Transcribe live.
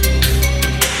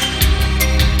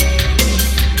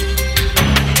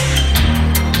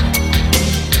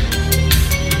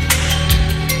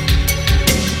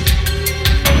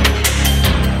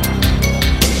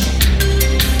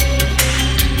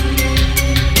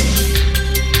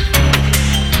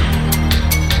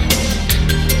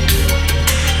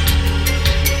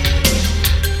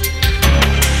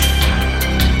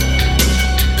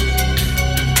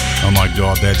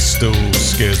that still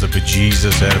scares the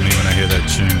bejesus out of me when I hear that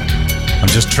tune.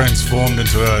 I'm just transformed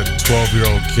into a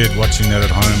 12-year-old kid watching that at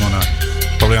home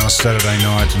probably on a Saturday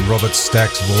night, and Robert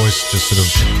Stack's voice just sort of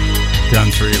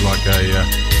going through you like a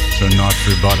knife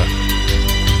through butter.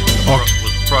 It was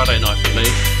Friday night for me.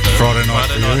 Friday night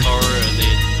for you. Horror and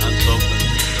then Unsolved.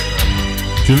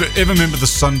 Do you ever remember the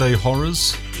Sunday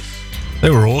Horrors?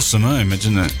 They were awesome, eh?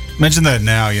 Imagine that. Imagine that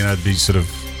now, it'd be sort of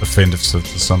offensive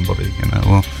to somebody,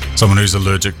 well, someone who's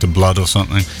allergic to blood or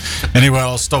something. Anyway,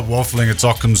 I'll stop waffling. It's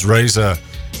Occam's Razor,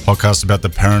 podcast about the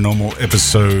paranormal,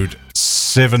 episode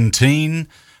 17.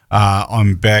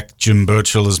 I'm back. Jim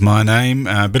Birchall is my name.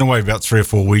 Been away about 3 or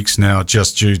 4 weeks now,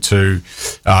 just due to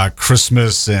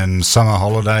Christmas and summer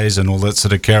holidays and all that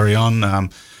sort of carry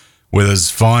on. Weather's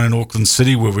fine in Auckland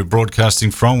City, where we're broadcasting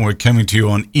from. We're coming to you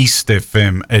on East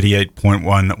FM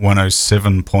 88.1,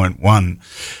 107.1.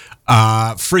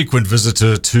 Frequent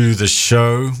visitor to the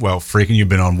show. Well, frequent, you've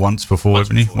been on once before,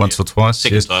 haven't you? Once or twice.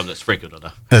 Second time, that's frequent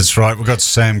enough. That's right. We've got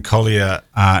Sam Collier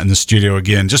in the studio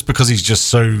again, just because he's just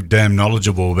so damn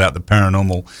knowledgeable about the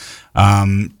paranormal.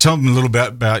 Tell them a little bit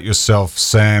about yourself,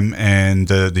 Sam, and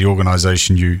the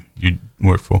organisation you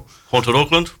work for. Haunted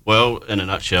Auckland? Well, in a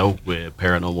nutshell, we're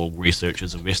paranormal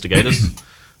researchers, investigators,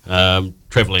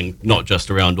 travelling not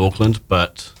just around Auckland,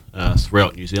 but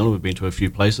throughout New Zealand. We've been to a few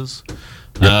places.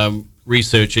 Yep.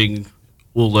 Researching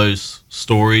all those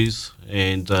stories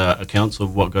and accounts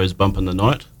of what goes bump in the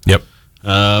night. Yep.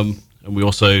 And we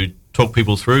also talk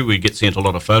people through. We get sent a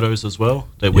lot of photos as well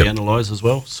that we analyse as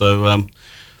well. So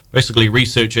basically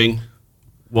researching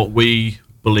what we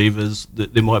believe is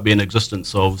that there might be an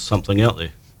existence of something out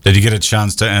there. Did you get a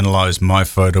chance to analyse my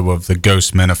photo of the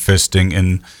ghost manifesting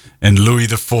in Louis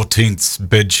XIV's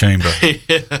bedchamber?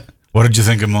 Yeah. What did you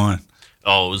think of mine?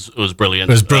 Oh, it was brilliant.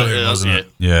 It was brilliant, wasn't it?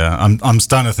 Yeah, I'm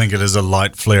starting to think it is a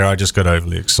light flare. I just got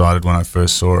overly excited when I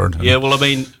first saw it. Yeah, well, I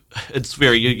mean, it's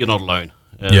you're not alone.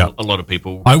 A lot of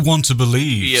people. I want to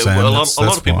believe. Yeah, Sam, well, a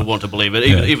lot of people want to believe it.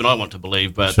 Even I want to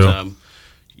believe, but sure.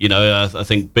 I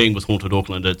think being with Haunted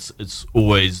Auckland, it's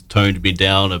always toned me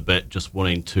down a bit, just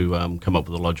wanting to come up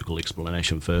with a logical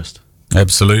explanation first.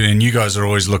 Absolutely, and you guys are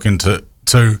always looking to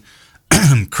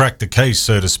crack the case,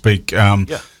 so to speak.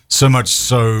 So much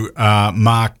so,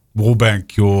 Mark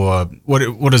Warbank,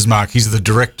 what is Mark? He's the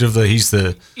director of he's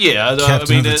the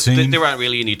captain of the team. There aren't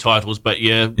really any titles, but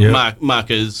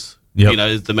Mark is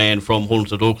the man from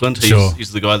Haunted Auckland.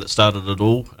 He's the guy that started it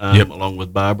all, along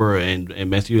with Barbara and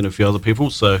Matthew and a few other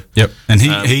people. So and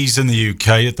he's in the UK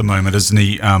at the moment, isn't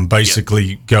he?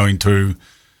 Basically going to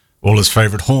all his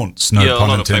favourite haunts. No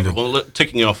pun intended.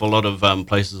 Ticking off a lot of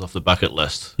places off the bucket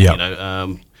list.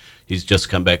 He's just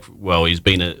come back. Well, he's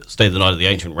been stayed the night at the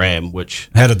Ancient Ram. Which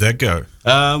how did that go?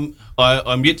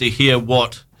 I'm yet to hear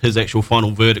what his actual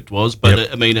final verdict was, but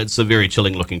it's a very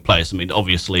chilling looking place. I mean,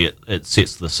 obviously it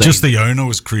sets the scene. Just the owner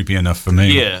was creepy enough for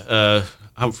me. Yeah,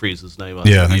 Humphrey is his name. I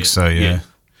think so. Yeah.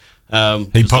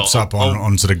 He pops up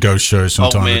on sort of ghost shows from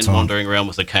time to time. Old man wandering around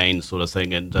with a cane, sort of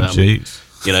thing, and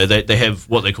they have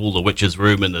what they call the witch's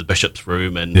room and the bishop's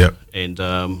room, and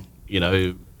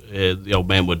the old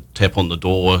man would tap on the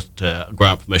door to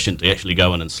grant permission to actually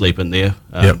go in and sleep in there.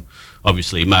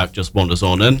 Obviously, Mark just wanders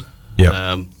on in.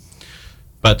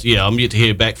 But I'm yet to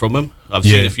hear back from him. I've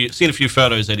seen a few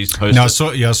photos that he's posted. No, I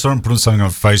saw him put something on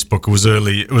Facebook.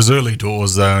 It was early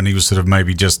doors though, and he was sort of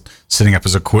maybe just setting up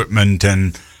his equipment,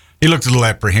 and he looked a little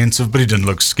apprehensive, but he didn't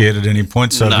look scared at any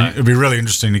point. So it'd be really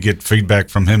interesting to get feedback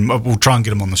from him. We'll try and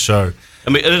get him on the show. I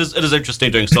mean, it is interesting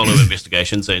doing solo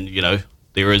investigations, and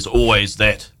there is always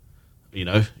that.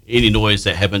 Any noise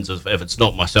that happens, if it's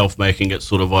not myself making it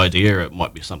sort of idea, it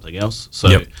might be something else. So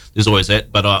there's always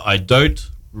that. But I don't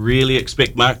really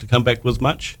expect Mark to come back with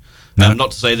much. No.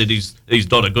 Not to say that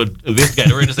he's not a good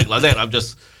investigator or anything like that. I'm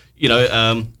just,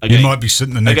 again, he might be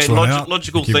sitting the next one out.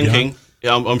 Logical thinking.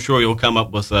 I'm sure he'll come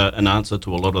up with an answer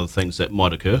to a lot of the things that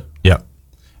might occur. Yeah.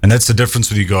 And that's the difference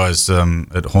with you guys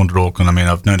at Haunted Auckland. I mean,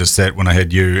 I've noticed that when I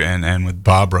had you and with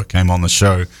Barbara came on the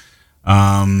show.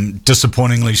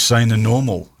 Disappointingly sane and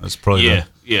normal. That's probably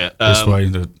the best way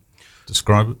to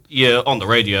describe it. Yeah, on the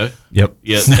radio. Yep.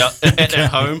 Yeah.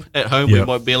 At home, we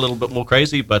might be a little bit more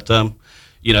crazy, but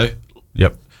Yep.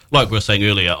 Like we were saying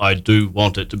earlier, I do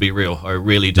want it to be real. I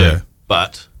really do. Yeah.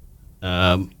 But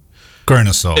grain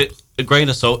of salt. A grain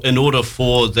of salt. In order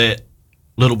for that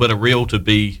little bit of real to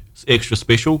be extra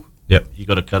special, you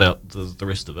got to cut out the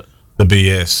rest of it. The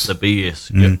BS. The BS,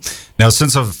 yep. Now,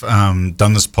 since I've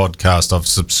done this podcast, I've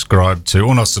subscribed to,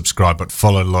 or not subscribed, but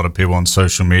followed a lot of people on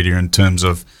social media in terms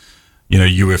of,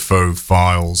 UFO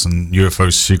files and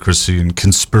UFO secrecy and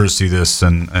conspiracy this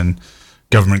and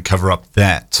government cover-up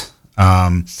that.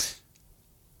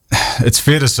 it's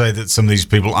fair to say that some of these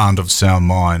people aren't of sound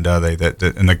mind, are they? That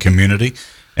in the community,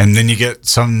 and then you get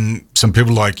some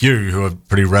people like you who are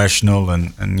pretty rational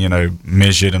and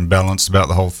measured and balanced about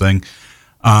the whole thing.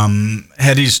 How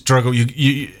do you struggle?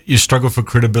 You struggle for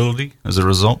credibility as a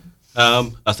result.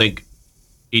 I think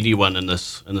anyone in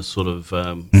this sort of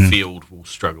field will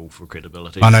struggle for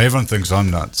credibility. I know everyone thinks I'm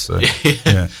nuts. So,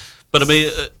 yeah. But I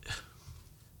mean,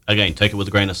 again, take it with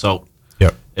a grain of salt.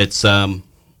 Yep. It's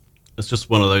just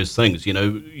one of those things. You're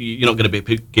not going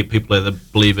to get people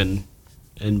that believe in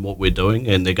what we're doing,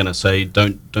 and they're going to say,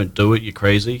 "Don't do it. You're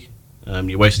crazy.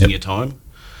 You're wasting your time."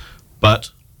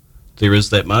 But there is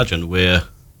that margin where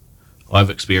I've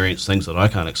experienced things that I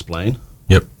can't explain.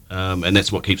 Yep. And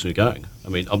that's what keeps me going. I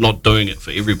mean, I'm not doing it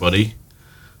for everybody.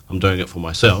 I'm doing it for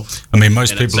myself. I mean,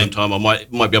 most and people at the same time, I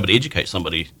might be able to educate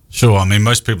somebody. Sure. I mean,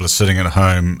 most people are sitting at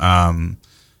home,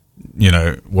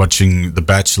 watching The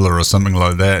Bachelor or something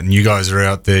like that, and you guys are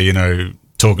out there,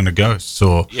 talking to ghosts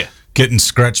or getting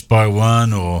scratched by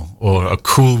one or a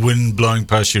cool wind blowing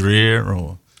past your ear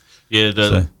or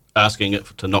asking it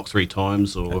to knock 3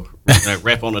 times or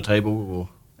rap on a table or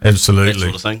absolutely that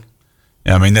sort of thing.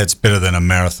 Yeah, I mean that's better than a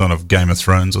marathon of Game of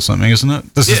Thrones or something, isn't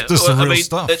it? This is the real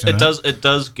stuff. It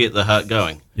does get the heart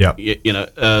going. Yeah,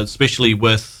 especially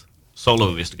with solo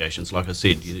investigations. Like I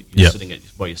said, you're sitting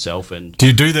by yourself. And do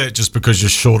you do that just because you're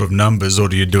short of numbers, or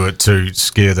do you do it to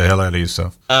scare the hell out of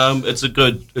yourself? It's a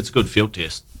good field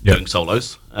test doing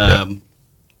solos,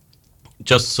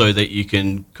 just so that you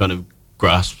can kind of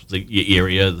grasp your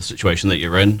area, the situation that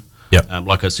you're in. Yeah,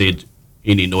 like I said,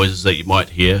 any noises that you might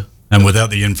hear. And without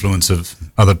the influence of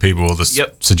other people or the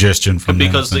suggestion from them.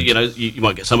 Because, you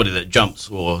might get somebody that jumps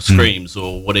or screams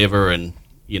or whatever, and,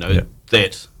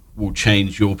 that will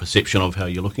change your perception of how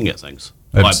you're looking at things.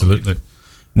 Absolutely.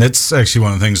 And that's actually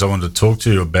one of the things I wanted to talk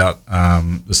to you about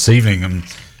this evening. And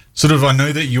I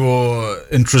know that you're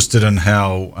interested in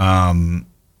how,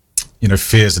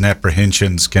 fears and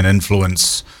apprehensions can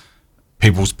influence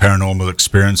people's paranormal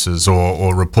experiences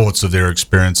or reports of their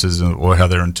experiences or how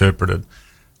they're interpreted.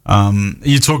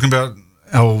 You're talking about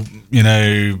how,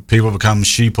 people become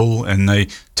sheeple and they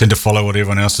tend to follow what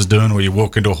everyone else is doing, or you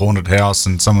walk into a haunted house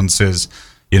and someone says,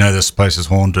 this place is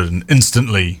haunted, and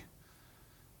instantly,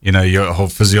 your whole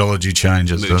physiology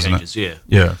changes, doesn't it?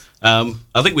 Yeah.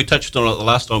 I think we touched on it the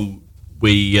last time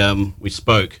we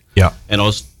spoke. Yeah. And I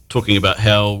was talking about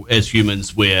how, as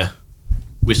humans, we're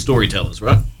storytellers,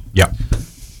 right? Yeah.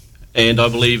 And I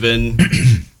believe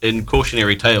in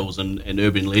cautionary tales and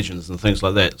urban legends and things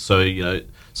like that. So,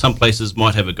 some places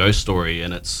might have a ghost story,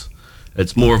 and it's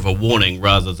more of a warning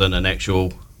rather than an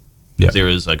actual, there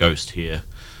is a ghost here.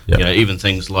 Yeah. Even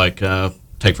things like,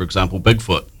 take for example,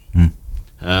 Bigfoot.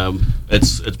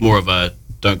 It's more of a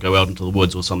don't go out into the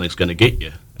woods or something's going to get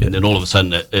you. Yeah. And then all of a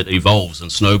sudden it evolves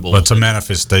and snowballs. Well, it's a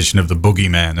manifestation of the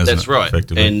boogeyman, isn't it? That's right.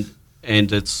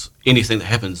 And it's anything that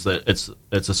happens that it's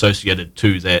associated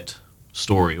to that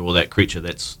story or that creature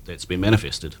that's been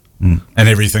manifested. And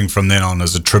everything from then on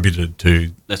is attributed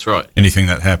to anything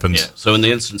that happens. Yeah. So in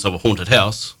the instance of a haunted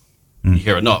house, you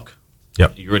hear a knock.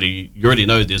 Yep. You already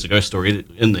know there's a ghost story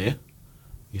in there.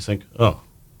 You think, oh,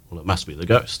 well, it must be the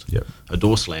ghost. Yep. A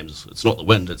door slams. It's not the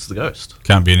wind, it's the ghost.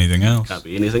 Can't be anything else. Can't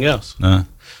be anything else. No.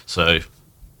 So,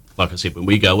 like I said, when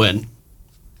we go in,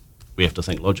 we have to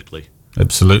think logically.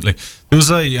 Absolutely. There was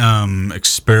a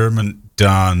experiment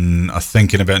done, I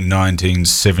think, in about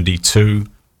 1972.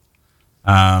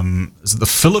 Is it the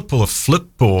Philip or the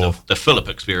Flip or the Philip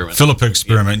experiment? Philip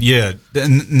experiment, yeah.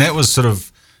 And that was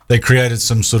they created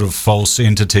some sort of false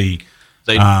entity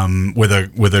with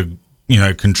a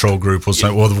control group or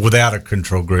something, or without a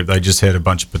control group. They just had a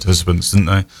bunch of participants, didn't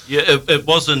they? Yeah, it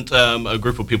wasn't a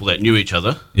group of people that knew each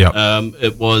other. Yeah.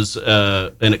 It was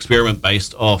an experiment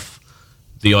based off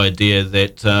the idea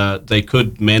that they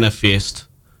could manifest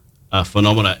a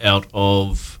phenomena out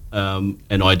of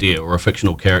an idea or a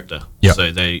fictional character. Yep.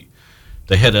 So they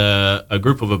had a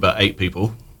group of about 8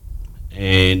 people,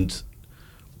 and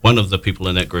one of the people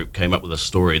in that group came up with a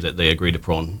story that they agreed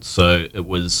upon. So it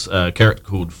was a character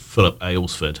called Philip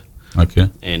Aylesford.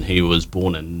 Okay. And he was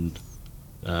born in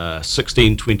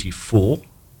 1624,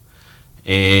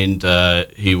 and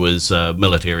he was a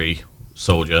military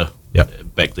soldier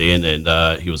back then,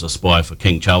 and he was a spy for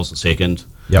King Charles II.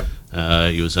 Yep.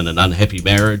 He was in an unhappy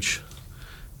marriage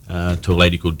to a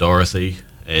lady called Dorothy,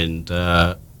 and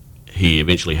he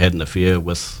eventually had an affair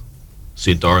with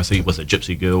said Dorothy with a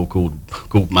gypsy girl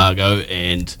called Margot,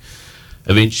 and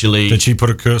eventually... Did she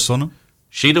put a curse on him?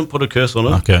 She didn't put a curse on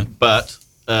him. Okay. But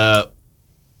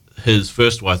his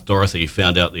first wife, Dorothy,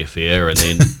 found out the affair, and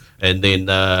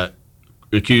then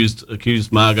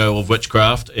accused Margot of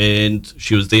witchcraft, and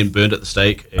she was then burned at the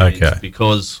stake. And Okay.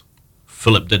 because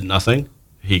Philip did nothing,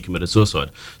 he committed suicide.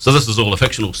 So this is all a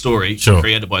fictional story Sure.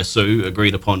 created by Sue,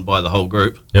 agreed upon by the whole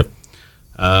group. Yep.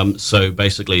 So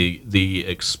basically, the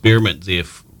experiment there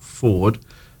forward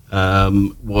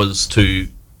was to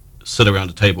sit around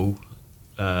a table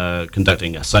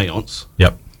conducting a seance.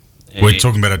 Yep. We're And-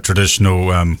 talking about a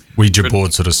traditional Ouija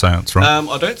board sort of seance, right?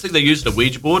 I don't think they used a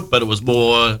Ouija board, but it was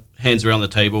more hands around the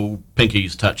table,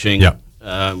 pinkies touching, Yeah.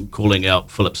 calling out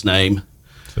Philip's name.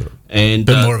 Sort of. And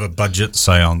Bit more of a budget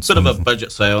seance. bit of a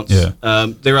budget seance. Yeah.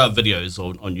 There are videos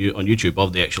on YouTube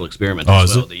of the actual experiment Oh,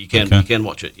 as is well it? that you can Okay. you can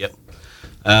watch it. Yep.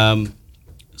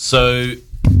 So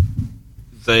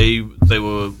they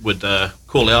would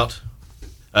call out.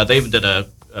 They even did a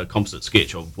composite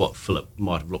sketch of what Philip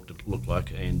might have looked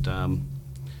like, and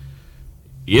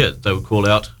they would call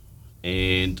out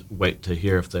and wait to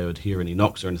hear if they would hear any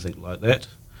knocks or anything like that.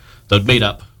 They'd meet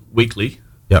up weekly,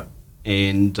 Yep.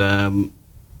 and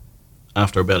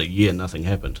after about a year, nothing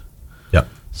happened. Yep.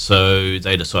 So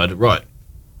they decided, right,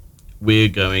 we're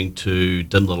going to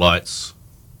dim the lights,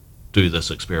 do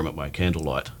this experiment by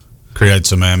candlelight, Create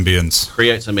some ambience.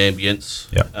 create some ambience.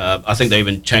 Yeah. I think they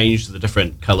even changed the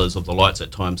different colours of the lights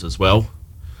at times as well.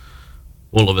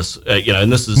 All of us,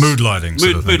 and this is Mood lighting.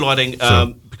 sort of mood thing. lighting,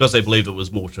 Sure. because they believed it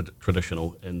was more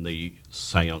traditional in the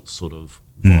seance sort of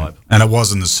vibe. And it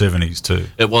was in the 70s too.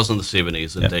 It was in the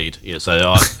 70s, indeed. Yeah.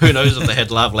 So who knows if they had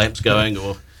lava lamps going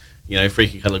or,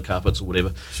 freaky coloured carpets or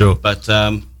whatever. Sure. But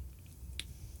after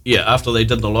they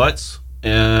did the lights,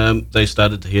 they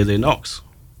started to hear their knocks.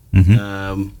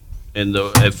 And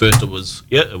at first it was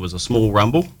a small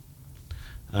rumble,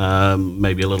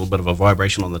 maybe a little bit of a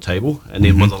vibration on the table, and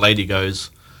then when the lady goes,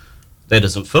 "That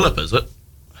isn't Philip, is it?"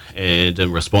 And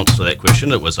in response to that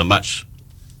question, it was a much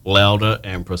louder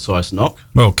and precise knock.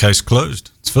 Well, case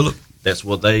closed. It's Philip. That's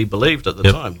what they believed at the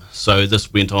Yep. time. So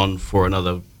this went on for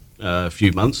another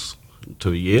few months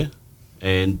to a year,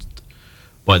 and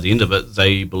by the end of it,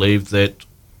 they believed that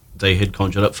they had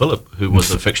conjured up Philip, who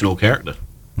was a fictional character.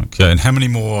 Okay. And how many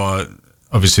more?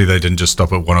 Obviously, they didn't just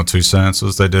stop at one or two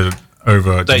seances. They did it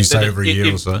over. Did you say every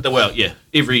year or so? Well, yeah,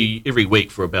 every week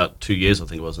for about 2 years, I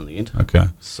think it was in the end. Okay.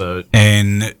 So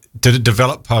And did it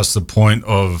develop past the point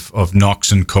of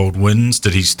knocks and cold winds?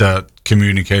 Did he start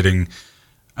communicating,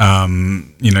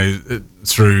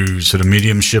 through sort of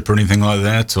mediumship or anything like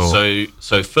that? Or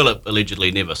so Philip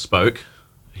allegedly never spoke.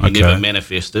 He Okay. never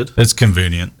manifested. it's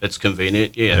convenient. It's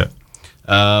convenient, yeah.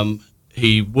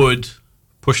 He would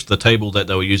push the table that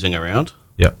they were using around.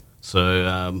 Yep.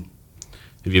 So,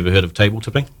 have you ever heard of table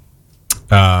tipping?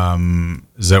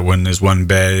 Is that when there's one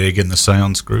bad egg in the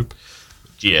seance group?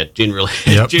 Yeah, generally,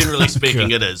 Yep. generally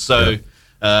speaking, Okay. it is. So,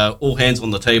 all hands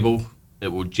on the table, it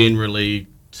will generally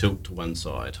tilt to one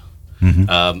side.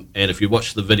 And if you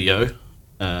watch the video,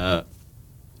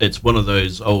 it's one of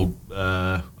those old,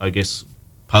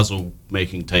 puzzle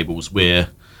making tables where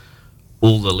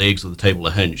all the legs of the table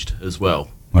are hinged as well.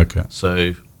 Okay.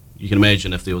 So you can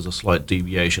imagine if there was a slight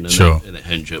deviation in, Sure. that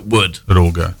hinge, it would It'd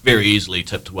all go. very easily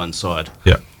tip to one side.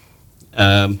 Yeah.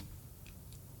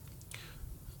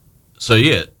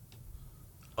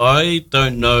 I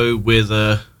don't know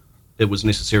whether it was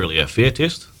necessarily a fair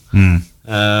test.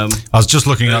 I was just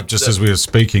looking up just as we were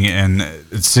speaking, and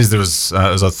it says there was,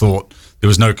 as I thought, there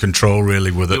was no control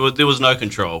really with it. There was no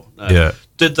control. Yeah.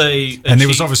 Did they? And there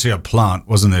was obviously a plant,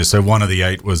 wasn't there? So one of the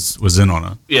 8 was in on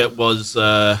it. Yeah, it was.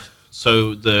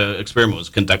 So the experiment was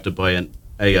conducted by an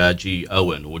A.R.G.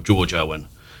 Owen or George Owen,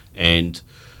 and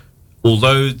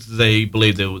although they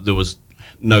believed there was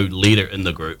no leader in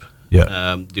the group,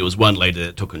 there was one lady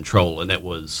that took control, and that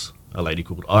was a lady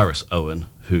called Iris Owen,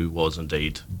 who was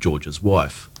indeed George's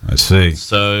wife. I see.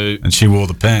 So And she wore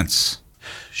the pants.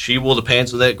 she wore the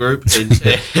pants of that group, and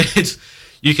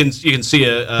you can see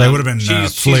her. They would have been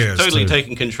she's flares totally too.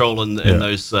 taking control in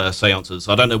those seances.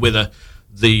 I don't know whether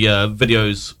the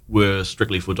videos were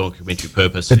strictly for documentary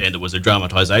purpose and it was a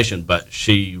dramatization, but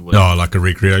she was. Oh, like a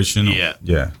recreation? Yeah.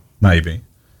 Yeah, maybe.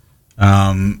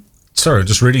 Sorry,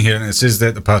 just reading here, and it says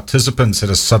that the participants had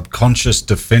a subconscious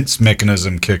defense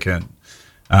mechanism kick in.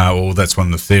 Well, that's one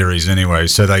of the theories anyway.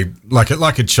 So they, like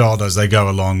a child does, they go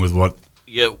along with what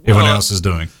everyone else is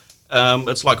doing.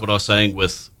 It's like what I was saying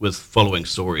with following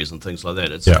stories and things like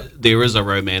that. There is a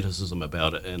romanticism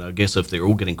about it, and I guess if they're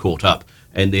all getting caught up,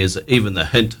 and there's even the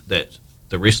hint that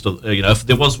the rest of, if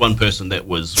there was one person that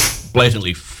was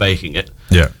blatantly faking it,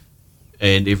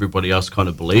 and everybody else kind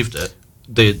of believed it,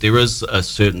 there is a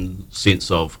certain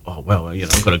sense of, oh, well,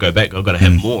 I've got to go back, I've got to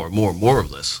have more and more and more of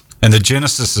this. And the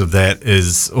genesis of that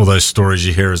is all those stories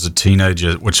you hear as a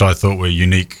teenager, which I thought were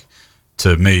unique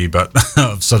to me, but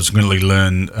I've subsequently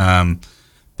learned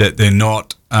that they're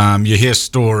not. You hear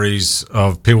stories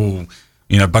of people,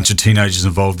 a bunch of teenagers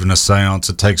involved in a seance.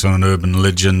 It takes on an urban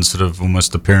legend sort of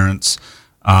almost appearance.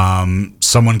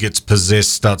 Someone gets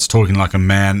possessed, starts talking like a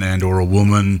man and or a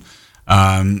woman.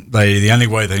 The only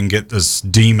way they can get this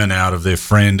demon out of their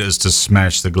friend is to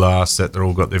smash the glass that they're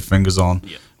all got their fingers on,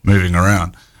 moving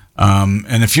around.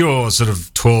 And if you're sort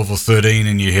of 12 or 13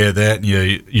 and you hear that and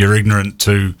you're ignorant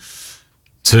to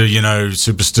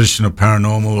superstition or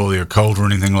paranormal or the occult or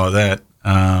anything like that,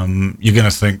 you're going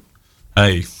to think,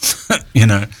 hey,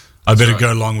 I better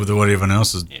go along with what everyone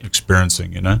else is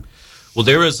experiencing, Well,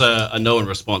 there is a known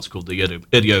response called the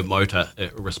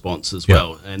idiomotor response as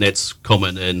well, and that's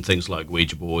common in things like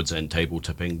Ouija boards and table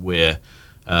tipping, where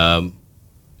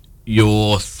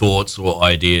your thoughts or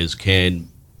ideas can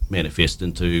manifest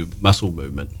into muscle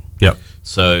movement. Yep.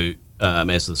 So,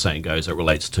 as the saying goes, it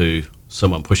relates to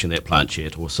someone pushing that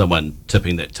planchette or someone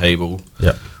tipping that table.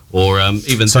 Yep. Or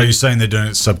even. So you're saying they're doing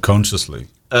it subconsciously?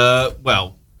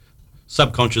 Well,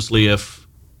 subconsciously, if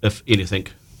anything.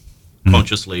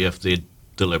 Consciously, if they're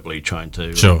deliberately trying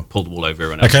to pull the wool over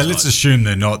everyone else. Okay, let's assume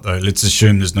they're not, though. Let's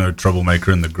assume there's no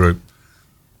troublemaker in the group.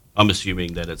 I'm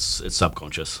assuming that it's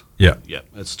subconscious. Yeah. Yeah,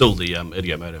 it's still the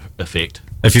idiomotor effect.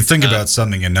 If you think about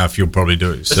something enough, you'll probably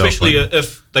do it yourself. Especially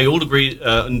if they all agree,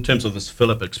 in terms of this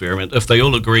Philip experiment, if they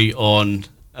all agree on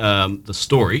the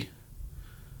story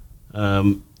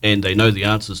and they know the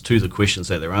answers to the questions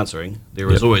that they're answering,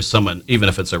 there is always someone, even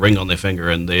if it's a ring on their finger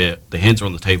and their hands are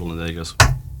on the table and they just...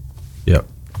 Yeah.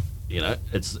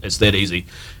 It's that easy.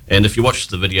 And if you watch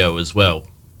the video as well,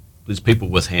 there's people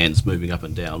with hands moving up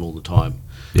and down all the time.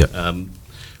 Yeah.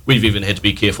 We've even had to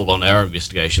be careful on our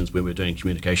investigations when we're doing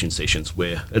communication sessions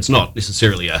where it's not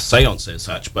necessarily a seance as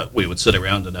such, but we would sit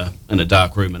around in a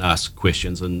dark room and ask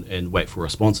questions and wait for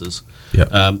responses.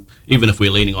 Yeah. Even if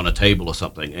we're leaning on a table or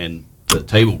something and the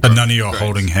table... But none of you are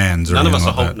holding hands or none of us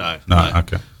like are that? No.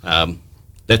 Okay.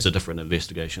 That's a different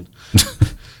investigation.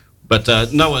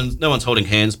 But no one's holding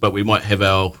hands, but we might have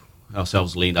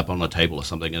ourselves leaned up on a table or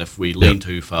something, and if we lean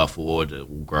too far forward, it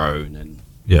will groan, and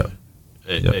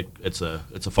it's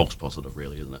a false positive,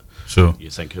 really, isn't it? Sure. You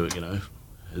think,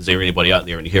 is there anybody out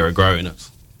there, and you hear a groan? Now,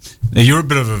 you're a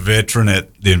bit of a veteran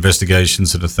at the investigation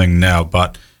sort of thing now,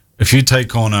 but if you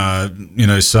take on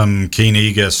some keen,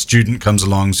 eager student comes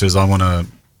along and says, I want to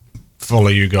follow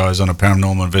you guys on a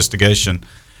paranormal investigation,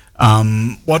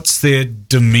 what's their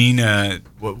demeanor?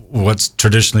 What's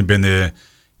traditionally been their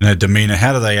demeanor?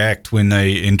 How do they act when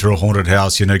they enter a haunted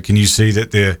house? Can you see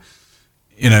that their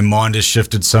mind is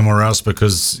shifted somewhere else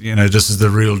because this is the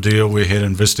real deal, we're here to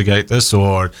investigate this,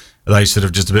 or are they sort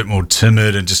of just a bit more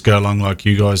timid and just go along like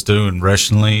you guys do and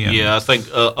rationally? Yeah, I think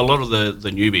a lot of the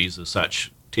newbies as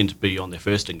such tend to be on their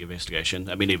first investigation.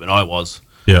 I mean, even I was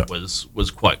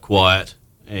quite quiet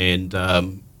and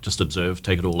just observe,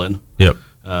 take it all in. Yep.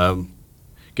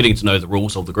 Getting to know the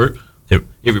rules of the group. Yep.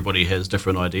 Everybody has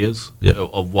different ideas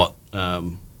of what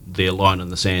their line in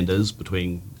the sand is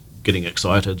between getting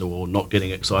excited or not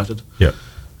getting excited. Yep.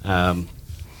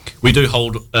 We do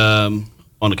hold, on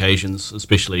occasions,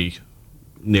 especially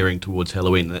nearing towards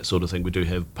Halloween and that sort of thing, we do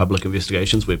have public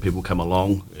investigations where people come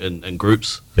along in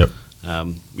groups. Yep.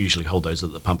 We usually hold those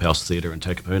at the Pump House Theatre in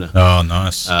Takapuna. Oh,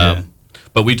 nice.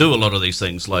 But we do a lot of these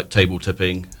things like table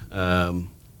tipping.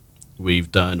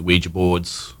 We've done Ouija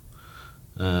boards,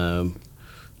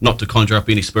 not to conjure up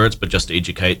any spirits, but just to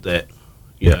educate that,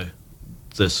 you know,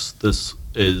 this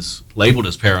is labelled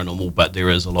as paranormal, but there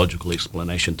is a logical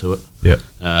explanation to it. Yeah.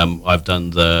 I've done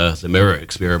the mirror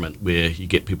experiment where you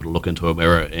get people to look into a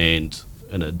mirror and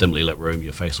in a dimly lit room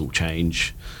your face will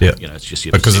change. Yeah. It's just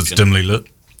your because perception. it's dimly lit.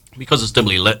 Because it's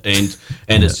dimly lit and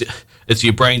it's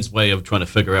your brain's way of trying to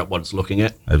figure out what it's looking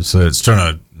at. So it's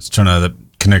trying to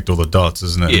connect all the dots,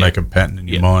 isn't it? Yeah. Make a pattern in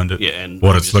your mind of and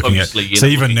what it's looking at. obviously, So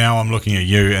even now I'm looking at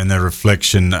you and the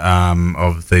reflection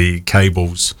of the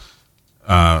cables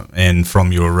and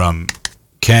from your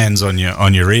cans on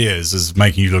your ears is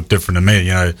making you look different to me.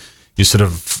 You're sort of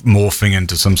morphing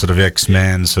into some sort of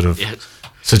X-Man sort of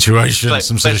situation,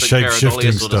 some sort of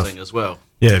shape-shifting stuff. Thing as well.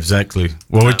 Yeah, exactly.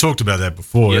 Well, we talked about that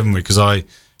before, haven't we? Because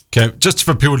just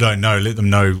for people who don't know, let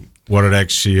them know what it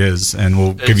actually is, and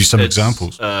we'll give you some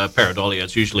examples. Pareidolia,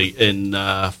 it's usually in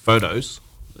photos,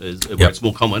 where it's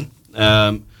more common.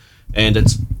 And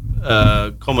it's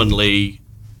commonly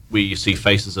where you see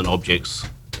faces and objects,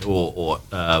 or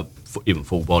even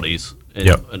full bodies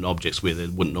in objects where there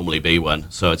wouldn't normally be one.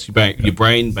 So it's your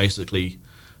brain basically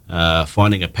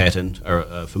finding a pattern, or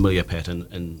a familiar pattern,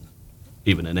 in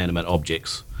even inanimate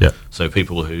objects. Yeah. So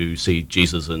people who see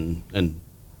Jesus in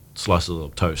slices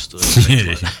of toast and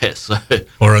things like that. So,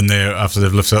 or in there after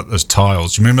they've lifted up those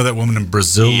tiles. Do you remember that woman in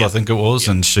Brazil? Yeah. I think it was,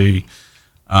 Yeah. and she.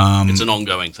 it's an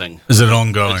ongoing thing. Is it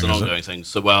ongoing? It's an is it? ongoing thing.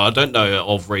 So, well, I don't know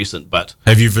of recent, but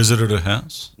Have you visited her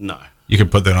house? no. You could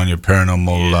put that on your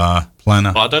paranormal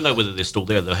planner. Well, I don't know whether they're still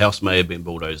there. The house may have been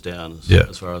bulldozed down, Yeah.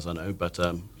 as far as I know. But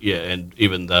and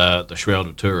even the Shroud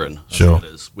of Turin, I Sure.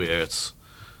 think it is, where it's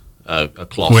a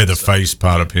cloth. Where the So, face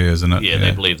part appears, isn't it? yeah,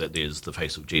 they believe that there's the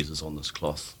face of Jesus on this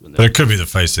cloth. And But it could be the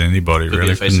face of anybody, could really.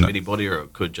 be the face couldn't of it? anybody, or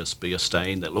it could just be a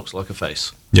stain that looks like a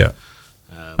face. Yeah.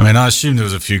 I mean, I assume there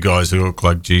was a few guys who looked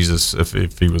like Jesus if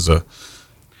he was a,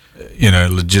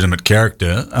 legitimate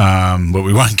character, but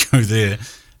we won't go there.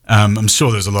 I'm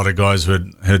sure there's a lot of guys who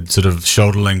had sort of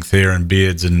shoulder-length hair and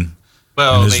beards in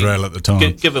Israel at the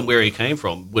time. Given where he came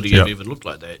from, would he Yeah. have even looked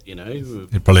like that?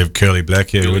 He'd probably have curly black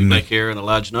hair, Curly wouldn't black he? hair and a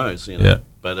large nose. Yeah.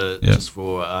 But Yeah. just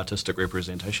for artistic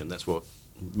representation, that's what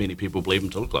many people believe him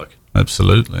to look like.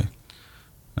 Absolutely.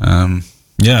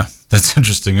 Yeah, that's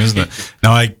interesting, isn't it?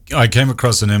 Now, I came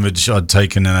across an image I'd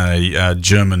taken in a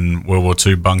German World War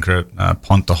II bunker at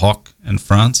Pont de Hoc in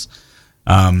France.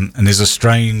 And there's a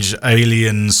strange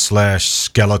alien /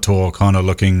 Skeletor kind of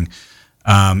looking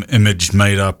image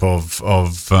made up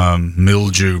of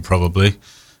mildew, probably.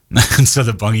 And so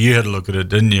the bunker, you had a look at it,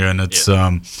 didn't you? And it's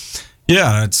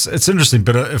it's interesting.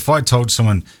 But if I told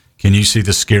someone, "Can you see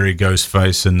the scary ghost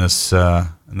face in this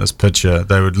picture?"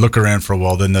 they would look around for a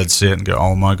while, then they'd see it and go,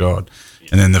 "Oh my God!"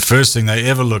 And then the first thing they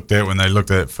ever looked at when they looked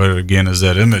at that photo again is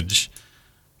that image.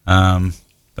 But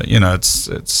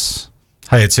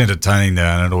it's entertaining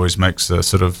now, and it always makes the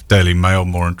sort of Daily Mail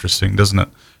more interesting, doesn't it?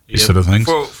 These sort of things.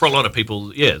 For a lot of people,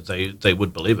 they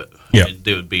would believe it. Yeah. And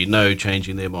there would be no change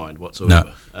in their mind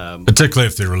whatsoever. Particularly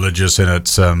if they're religious and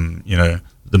it's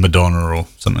the Madonna or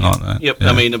something like that. Yep. Yeah.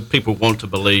 I mean, if people want to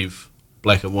believe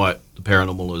black and white, the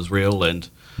paranormal is real, and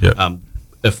Yep.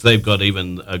 if they've got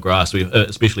even a grasp,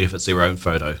 especially if it's their own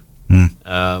photo,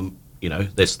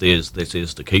 that's theirs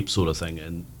to keep, sort of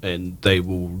thing, and they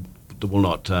will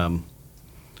not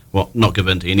not give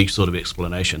in to any sort of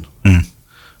explanation.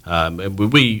 And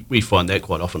we find that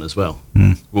quite often as well.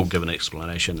 We'll give an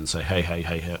explanation and say, hey,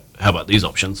 how about these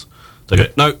options? They go,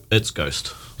 no, it's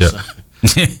ghost. Yeah.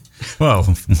 So, Well,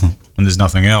 when there's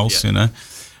nothing else, Yeah.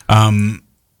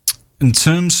 In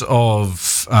terms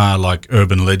of like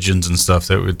urban legends and stuff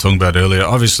that we were talking about earlier,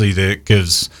 obviously that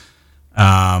gives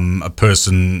a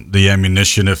person the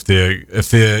ammunition if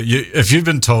you've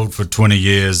been told for 20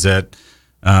 years that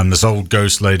this old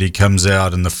ghost lady comes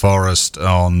out in the forest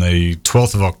on the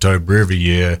 12th of October every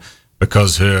year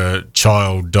because her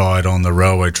child died on the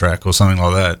railway track or something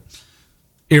like that.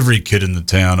 Every kid in the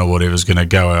town or whatever is going to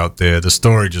go out there. The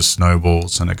story just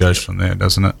snowballs and it goes from there,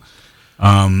 doesn't it?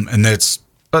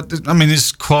 But I mean,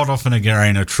 there's quite often a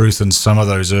grain of truth in some of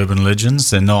those urban legends.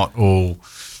 They're not all,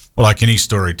 well, like any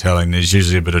storytelling, there's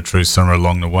usually a bit of truth somewhere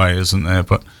along the way, isn't there?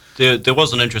 But there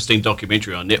was an interesting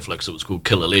documentary on Netflix. It was called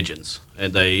Killer Legends,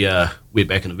 and they went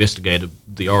back and investigated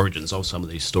the origins of some of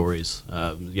these stories.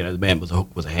 The man with the hook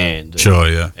with a hand. Sure,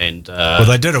 yeah. And well,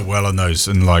 they did it well in those,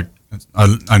 and like,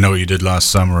 I know what you did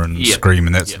last summer and Yeah. Scream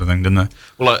and that sort of thing, didn't they?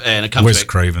 well, and it comes Wes back.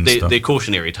 Craven stuff. They're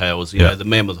cautionary tales. Yeah. The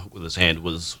man with the hook with his hand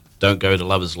was, don't go to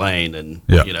Lover's Lane, and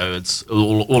Yeah. it's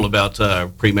all about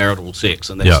premarital sex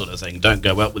and that Yeah. sort of thing. Don't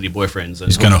go out with your boyfriends. And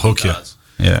He's going to hook you. cards.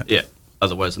 Yeah. Yeah,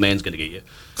 otherwise the man's going to get you.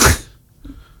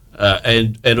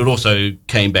 And it also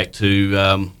came back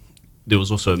to there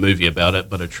was also a movie about it,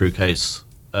 but a true case.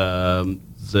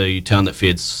 The town that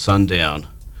fed Sundown,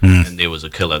 and there was a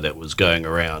killer that was going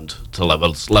around to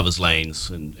lovers lanes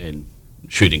and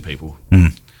shooting people.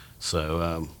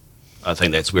 So I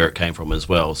think that's where it came from as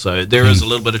well. So there is a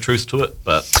little bit of truth to it,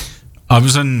 but I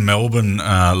was in Melbourne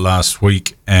last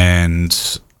week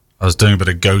and I was doing a bit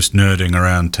of ghost nerding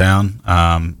around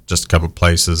town, just a couple of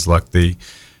places like the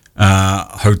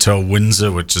Hotel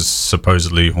Windsor, which is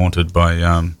supposedly haunted by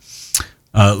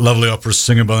a lovely opera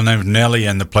singer by the name of Nellie,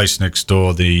 and the place next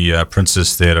door, the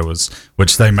Princess Theatre,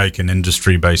 which they make an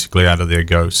industry basically out of their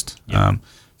ghost.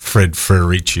 Fred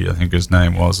Frederici, I think his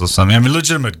name was, or something. I mean,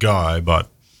 legitimate guy, but,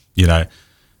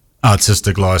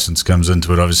 artistic license comes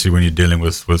into it, obviously, when you're dealing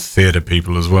with theatre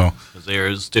people as well. there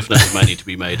is definitely money to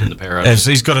be made in the paranormal.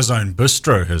 He's got his own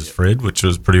bistro, Fred, which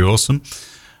was pretty awesome.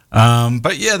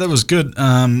 But yeah, that was good.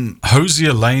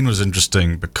 Hosier Lane was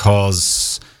interesting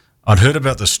because I'd heard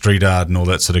about the street art and all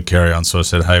that sort of carry on, so I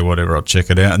said, hey, whatever, I'll check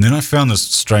it out. And then I found this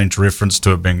strange reference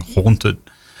to it being haunted.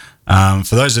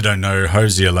 For those who don't know,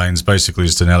 Hosier Lane's basically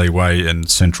just an alleyway in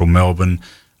central Melbourne.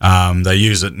 They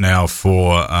use it now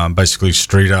for basically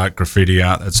street art, graffiti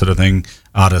art, that sort of thing.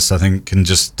 Artists, I think, can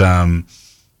just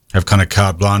have kind of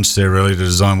carte blanche there, really, to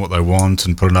design what they want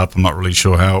and put it up. I'm not really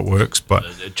sure how it works, but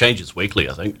It changes weekly,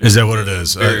 I think. is that what it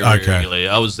is? Very Okay. regularly.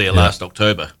 I was there last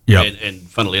October. Yeah. And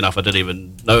funnily enough, I didn't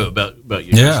even know about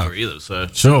your Yeah. story either. So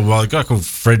Sure. Well, a guy called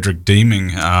Frederick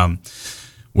Deeming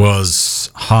was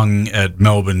hung at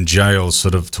Melbourne jail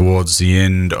sort of towards the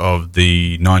end of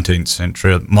the 19th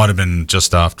century. It might have been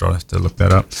just after. I have to look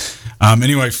that up.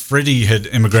 Anyway, Freddie had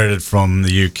immigrated from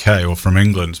the UK, or from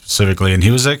England specifically, and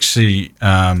he was actually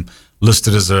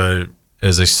listed as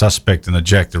a suspect in the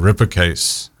Jack the Ripper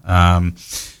case. And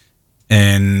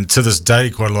to this day,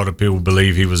 quite a lot of people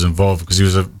believe he was involved because he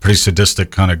was a pretty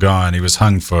sadistic kind of guy, and he was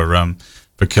hung for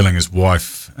killing his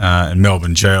wife in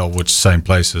Melbourne jail, which same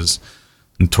place as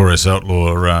notorious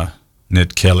outlaw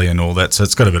Ned Kelly and all that. So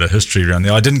it's got a bit of history around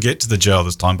there. I didn't get to the jail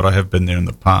this time, but I have been there in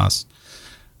the past.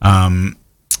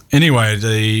 Anyway,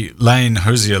 the lane,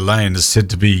 Hosier Lane, is said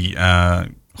to be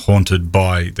haunted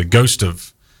by the ghost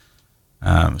of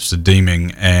Mr.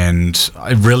 Deeming, and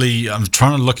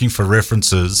I'm looking for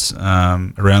references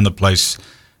around the place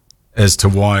as to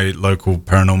why local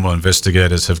paranormal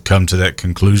investigators have come to that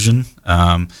conclusion.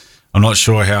 I'm not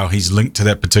sure how he's linked to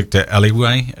that particular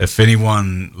alleyway. If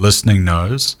anyone listening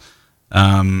knows,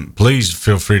 please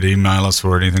feel free to email us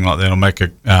or anything like that, or make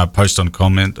a post on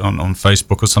comment on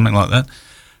Facebook or something like that,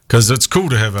 because it's cool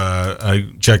to have a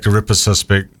Jack the Ripper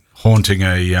suspect haunting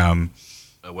a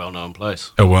well-known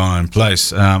place.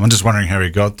 I'm just wondering how he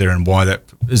got there and why that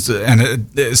is, and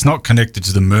it's not connected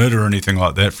to the murder or anything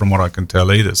like that, from what I can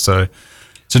tell either. So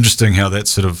it's interesting how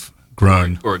that's sort of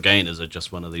grown. Or again, is it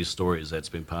just one of these stories that's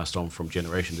been passed on from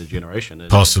generation to generation?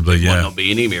 Possibly, There yeah. might not be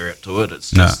any merit to it.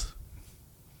 It's just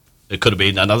it could have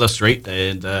been another street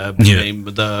and became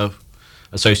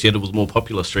associated with a more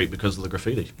popular street because of the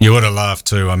graffiti. You would have laughed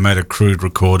too. I made a crude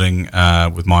recording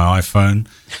with my iPhone,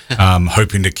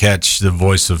 hoping to catch the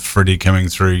voice of Freddie coming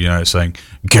through, saying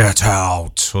 "Get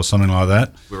out" or something like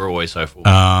that. We're always hopeful.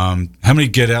 How many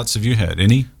get outs have you had?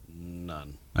 Any?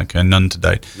 None. Okay, none to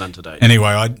date. None to date. Anyway,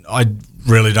 I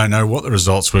really don't know what the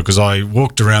results were, because I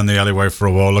walked around the alleyway for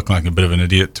a while looking like a bit of an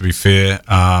idiot, to be fair,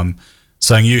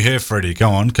 saying, "You here, Freddie?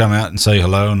 Come on, come out and say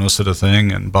hello," and all sort of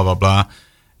thing, and blah, blah, blah.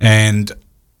 And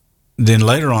then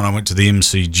later on, I went to the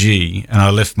MCG and I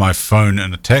left my phone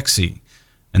in a taxi,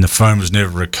 and the phone was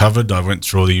never recovered. I went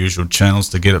through all the usual channels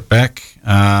to get it back.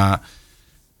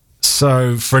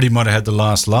 So Freddie might have had the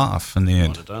last laugh in the end.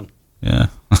 Might have done. Yeah.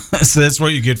 So that's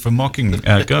what you get for mocking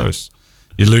ghosts.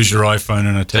 You lose your iPhone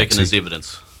in a taxi. Taken as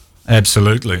evidence.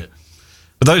 Absolutely. Yeah.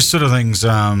 But those sort of things,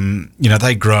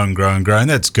 they grow and grow and grow, and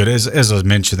that's good. As I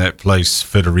mentioned, that place,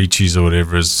 Federici's or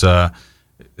whatever, is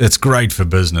it's great for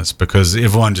business, because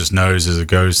everyone just knows there's a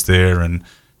ghost there, and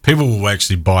people will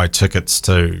actually buy tickets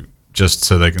too, just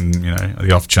so they can,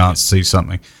 the off chance see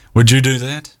something. Would you do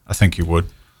that? I think you would.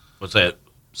 What's that?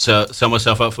 Sell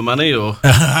myself up for money, or?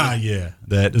 Yeah,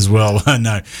 that as well.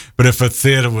 No, but if a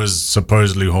theatre was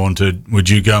supposedly haunted, would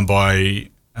you go and buy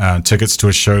tickets to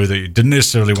a show that you didn't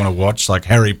necessarily want to watch, like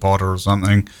Harry Potter or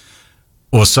something,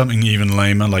 or something even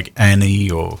lamer like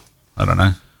Annie, or I don't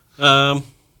know?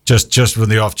 Just with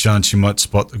the off chance you might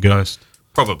spot the ghost.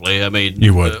 Probably. I mean,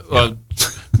 You would, well,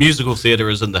 musical theatre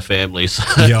is in the family. So,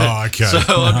 Yeah, okay. so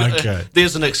Okay.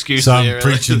 there's an excuse So there. I'm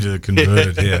preaching to the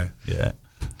converted here. Yeah.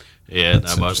 Yeah,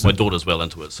 That's no, my interesting. daughter's well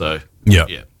into it, so Yeah.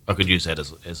 I could use that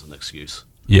as an excuse.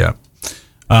 Yeah.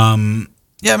 I mean,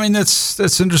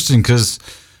 that's interesting, because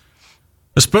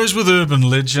I suppose with urban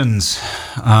legends,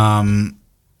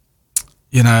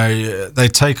 they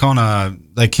take on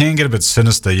they can get a bit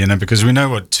sinister, because we know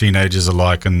what teenagers are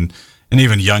like, and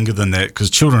even younger than that, because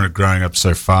children are growing up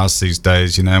so fast these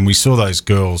days, and we saw those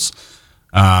girls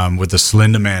with the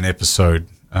Slender Man episode.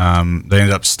 They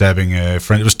ended up stabbing a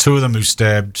friend. It was two of them who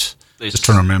stabbed. Just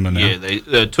trying to remember now.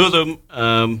 Yeah, two of them.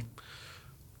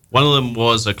 One of them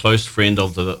was a close friend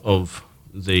of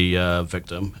the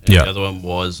victim, and Yeah. the other one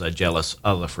was a jealous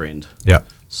other friend. Yeah.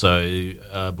 So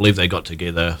I believe they got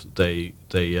together. They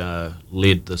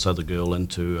led this other girl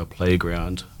into a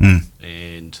playground,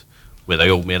 and where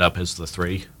they all met up as the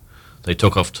three. They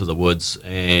took off to the woods,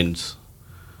 and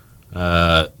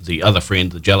the other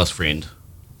friend, the jealous friend,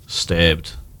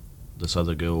 stabbed this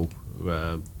other girl.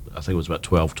 I think it was about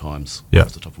 12 times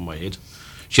off the top of my head.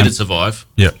 She did survive.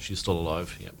 Yeah. She's still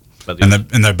alive. Yeah. But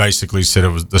And they basically said it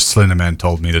was the Slender Man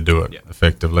told me to do it,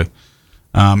 effectively.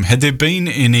 Had there been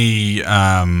any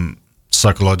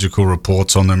psychological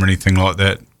reports on them or anything like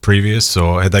that previous,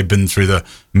 or had they been through the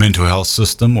mental health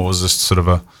system, or was this sort of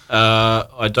a...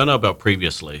 I don't know about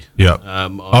previously. Yeah.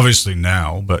 Obviously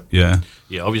now, but yeah.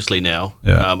 Yeah, obviously now.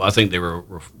 Yeah. I think they were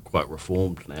quite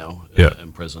reformed now Yeah.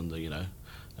 in prison,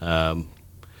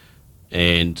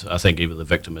 And I think even the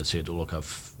victim has said, "Look, I've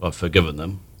forgiven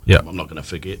them. Yeah. I'm not going to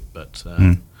forget." But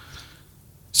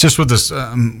It's just with this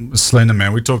Slender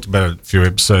Man. We talked about it a few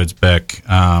episodes back.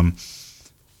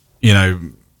 You know,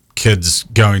 kids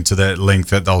going to that length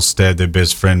that they'll stab their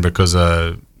best friend because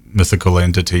a mythical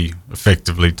entity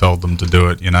effectively told them to do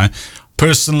it. You know,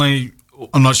 personally,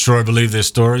 I'm not sure I believe their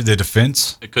story, their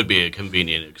defense. it could be a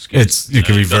convenient excuse. It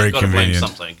could be very gotta blame convenient.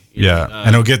 something. you Yeah, know. and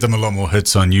it'll get them a lot more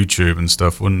hits on YouTube and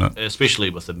stuff, wouldn't it? Especially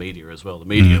with the media as well. The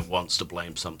media wants to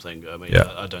blame something. I mean,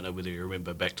 Yeah. I don't know whether you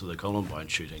remember back to the Columbine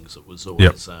shootings. It was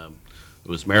always it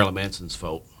was Marilyn Manson's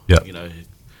fault. Yeah. You know,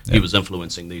 he was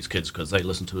influencing these kids because they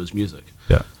listened to his music.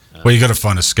 Yeah. Well, you got to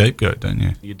find a scapegoat, don't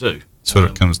you? You do. That's what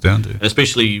it comes down to. And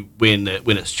especially when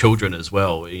it's children as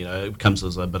well. You know, it comes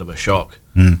as a bit of a shock.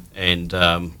 And,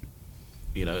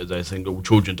 you know, they think, well,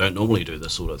 children don't normally do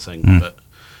this sort of thing. But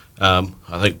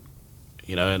I think,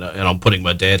 you know, and I'm putting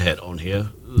my dad hat on here,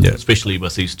 Yeah. especially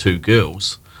with these two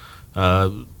girls,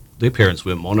 their parents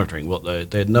weren't monitoring what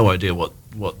they had no idea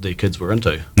what their kids were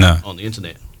into No. on the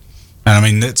internet. And I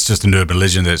mean, that's just an urban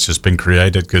legend that's just been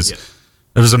created because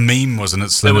it was a meme, wasn't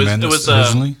it, Slender Man,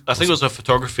 originally? I think it was a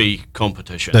photography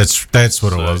competition. That's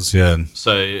what it was, yeah.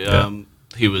 So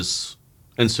he was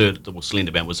inserted, well,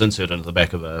 Slender Man was inserted into the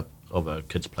back of a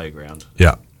kid's playground,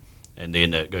 Yeah, and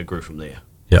then it grew from there.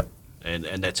 yeah. And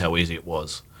that's how easy it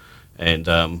was. And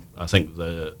I think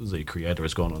the creator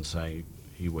has gone on saying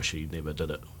he wish he never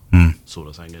did it, sort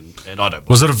of thing. And I don't.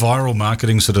 Was it a viral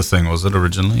marketing sort of thing, was it,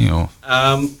 originally? Or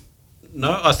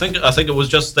No, I think it was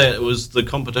just that it was the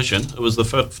competition. It was the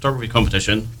photography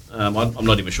competition. I'm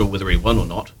not even sure whether he won or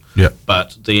not. Yeah.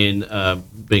 But then,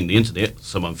 being the internet,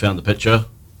 someone found the picture,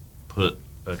 put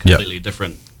a completely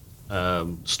different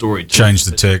story. To change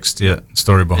the it. text,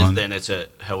 story And behind it. then it's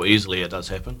how easily it does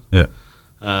happen. Yeah.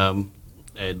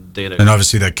 And then And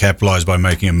obviously they capitalised by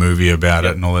making a movie about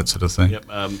it and all that sort of thing. Yep.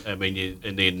 I mean,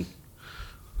 and then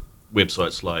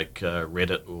websites like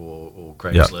Reddit or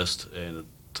Craigslist and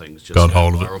things just Got go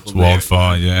hold of it. viral It's from there.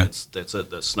 wildfire, yeah. That's it.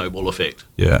 That snowball effect.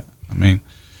 Yeah, I mean,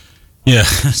 yeah,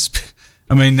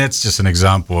 I mean that's just an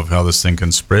example of how this thing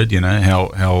can spread. You know,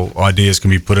 how ideas can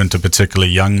be put into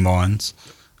particularly young minds.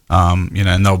 You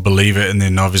know, and they'll believe it, and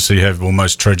then obviously have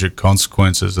almost tragic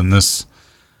consequences in this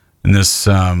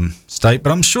state.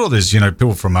 But I'm sure there's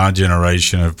people from our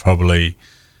generation have probably.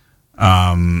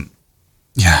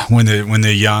 Yeah, when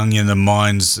they're young and the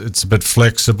minds, it's a bit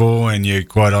flexible and you're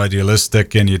quite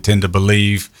idealistic and you tend to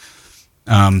believe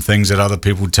things that other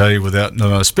people tell you without,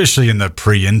 especially in the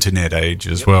pre-internet age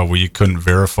as well, where you couldn't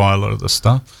verify a lot of the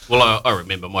stuff. Well, I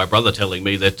remember my brother telling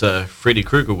me that Freddy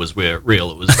Krueger was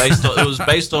real. It was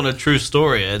based on a true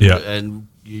story, and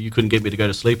you couldn't get me to go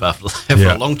to sleep after that for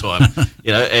a long time.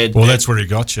 And that's where he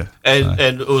got you.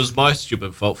 And it was my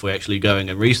stupid fault for actually going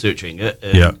and researching it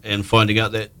and finding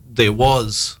out that there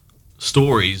was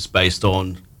stories based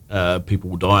on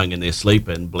people dying in their sleep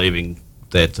and believing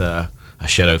that a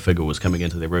shadow figure was coming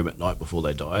into their room at night before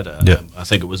they died. I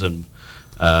think it was in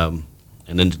an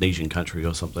Indonesian country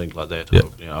or something like that.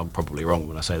 I'm probably wrong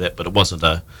when I say that, but it wasn't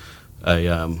a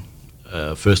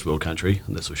first world country,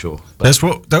 and that's for sure. But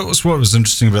that was what was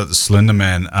interesting about the Slender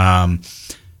Man,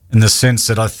 in the sense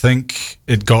that I think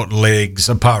it got legs,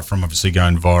 apart from obviously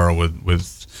going viral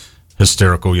with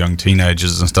hysterical young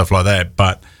teenagers and stuff like that,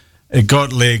 but it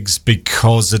got legs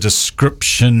because the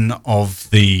description of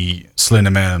the Slender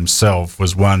Man himself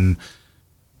was one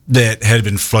that had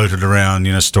been floated around,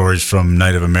 stories from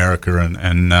Native America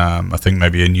and I think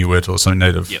maybe Inuit or something,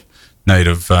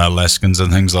 Native Alaskans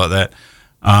and things like that.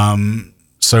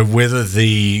 So whether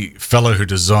the fellow who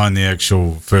designed the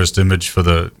actual first image for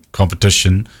the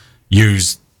competition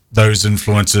used those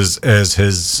influences as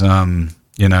his,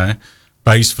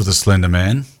 base for the Slender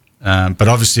Man, but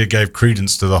obviously it gave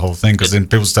credence to the whole thing because then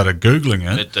people started Googling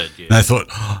it. It did, yeah. And they thought,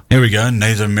 here we go,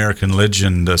 Native American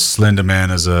legend, the Slender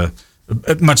Man is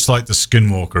much like the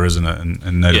Skinwalker, isn't it,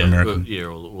 in Native American?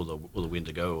 Or the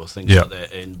Wendigo or things like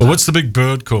that. And well, what's the big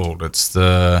bird called? It's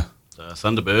the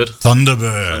Thunderbird.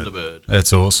 Thunderbird.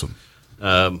 That's awesome.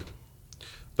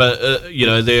 But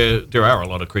there are a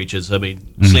lot of creatures. I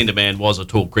mean, Slender Man was a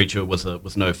tall creature with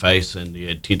no face, and he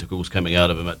had tentacles coming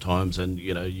out of him at times. And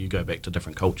you go back to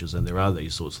different cultures, and there are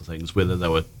these sorts of things, whether they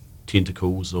were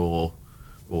tentacles or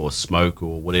smoke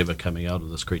or whatever coming out of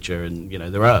this creature. And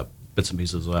there are bits and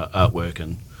pieces of artwork,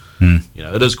 and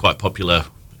it is quite popular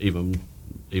even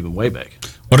way back.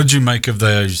 What did you make of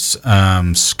those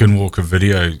Skinwalker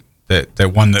video?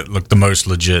 That one that looked the most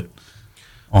legit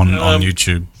on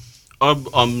YouTube.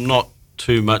 I'm not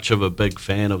too much of a big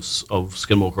fan of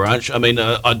Skinwalker. Ranch. I mean,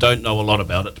 I don't know a lot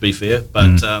about it, to be fair,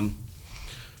 but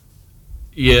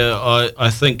Yeah, I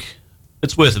think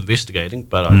it's worth investigating,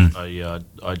 but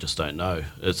I just don't know.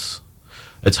 It's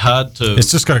hard to.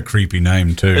 It's just got a creepy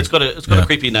name too. It's got a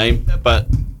creepy name, but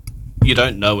you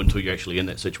don't know until you're actually in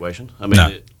that situation. I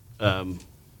mean,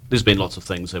 there's been lots of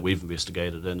things that we've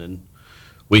investigated in, and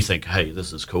we think, hey,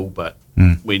 this is cool, but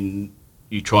when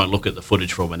you try and look at the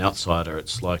footage from an outsider,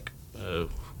 it's like,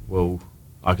 well,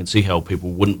 I can see how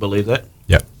people wouldn't believe that.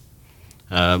 Yeah.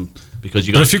 Because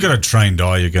but if you've got a trained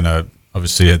eye, you're going to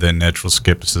obviously have that natural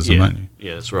skepticism, aren't you?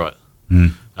 Yeah, that's right.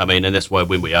 I mean, and that's why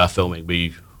when we are filming,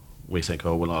 we think,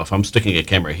 oh, well, if I'm sticking a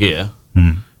camera here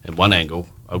at one angle,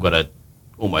 I've got to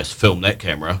almost film that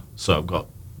camera, so I've got,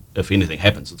 if anything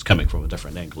happens, it's coming from a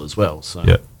different angle as well. So.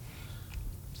 Yeah.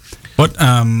 What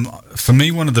for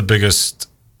me, one of the biggest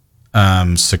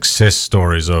success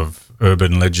stories of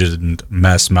urban legend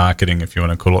mass marketing, if you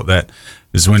want to call it that,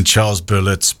 is when Charles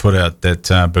Berlitz put out that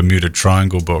Bermuda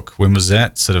Triangle book. When was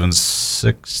that? Sort of in the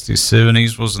 60s,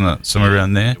 70s, wasn't it? Somewhere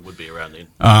around there? It would be around then.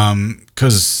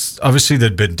 Because obviously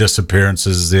there'd been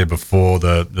disappearances there before,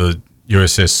 the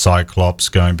USS Cyclops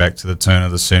going back to the turn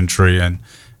of the century, and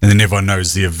then everyone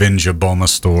knows the Avenger bomber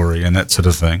story and that sort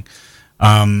of thing.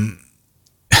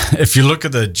 If you look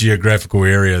at the geographical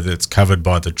area that's covered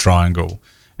by the triangle,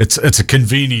 it's a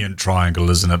convenient triangle,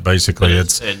 isn't it? Basically,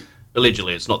 and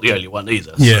allegedly it's not the only one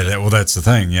either. Yeah, that's the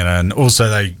thing, and also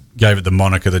they gave it the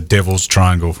moniker the Devil's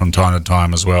Triangle from time to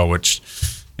time as well, which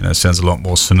sounds a lot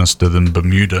more sinister than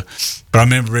Bermuda. But I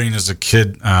remember being as a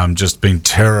kid, just being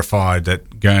terrified that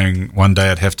one day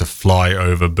I'd have to fly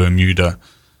over Bermuda,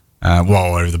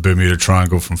 over the Bermuda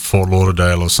Triangle from Fort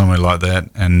Lauderdale or somewhere like that,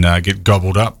 and get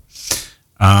gobbled up.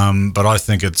 But I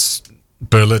think it's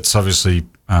Berlitz obviously,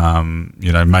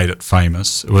 made it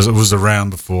famous. It was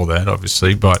around before that,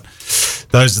 obviously, but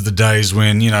those are the days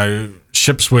when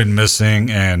ships went missing,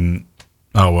 and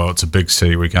it's a big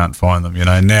sea, we can't find them.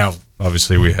 Now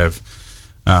obviously we have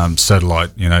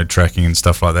satellite, tracking and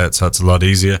stuff like that, so it's a lot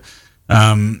easier.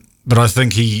 But I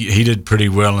think he did pretty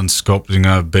well in sculpting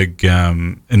a big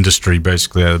industry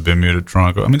basically out of the Bermuda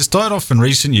Triangle. I mean, it's died off in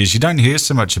recent years. You don't hear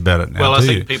so much about it now. Well, I do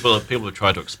think you? people have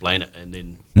tried to explain it, and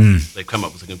then they've come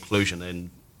up with a conclusion. And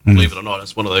believe it or not,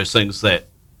 it's one of those things that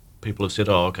people have said,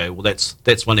 "Oh, okay, well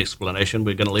that's one explanation.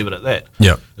 We're going to leave it at that."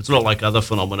 Yeah, it's not like other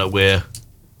phenomena where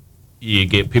you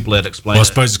get people that explain. Well, I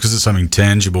suppose it's because it's something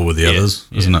tangible with the others,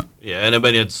 isn't it? Yeah, and I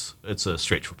mean it's a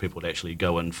stretch for people to actually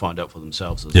go and find out for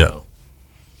themselves as well.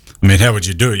 I mean, how would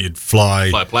you do it? You'd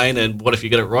fly a plane, and what if you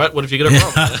get it right? What if you get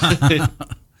it wrong?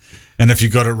 And if you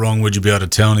got it wrong, would you be able to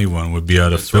tell anyone? Would you be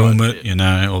able to film it?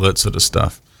 All that sort of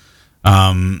stuff.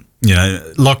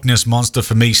 Loch Ness Monster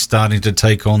for me starting to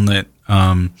take on that.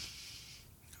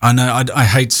 I know I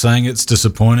hate saying it's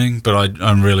disappointing, but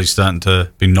I'm really starting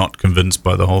to be not convinced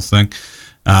by the whole thing.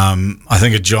 I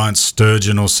think a giant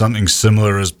sturgeon or something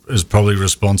similar is probably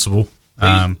responsible.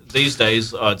 These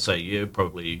days, I'd say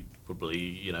probably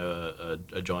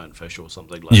a giant fish or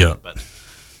something like that. But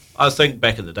I think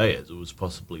back in the day it was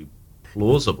possibly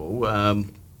plausible. But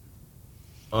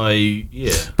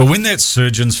when that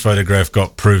surgeon's photograph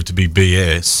got proved to be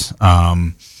BS,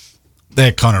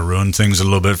 that kind of ruined things a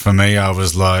little bit for me. I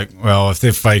was like, well, if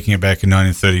they're faking it back in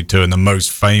 1932 and the most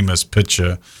famous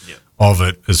picture of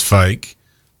it is fake,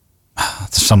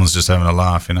 someone's just having a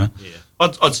laugh, Yeah,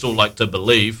 I'd still like to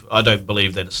believe. I don't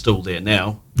believe that it's still there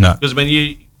now. No, because I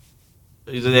mean,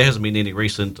 there hasn't been any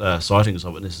recent sightings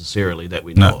of it necessarily that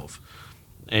we know of.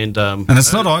 And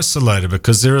it's not isolated,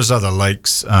 because there is other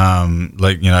lakes, with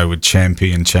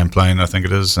Champy and Champlain, I think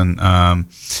it is, and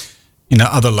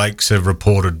other lakes have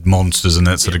reported monsters and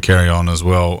that sort of carry on as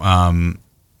well.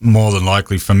 More than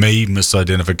likely, for me,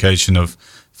 misidentification of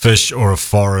fish or a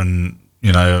foreign,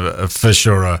 a fish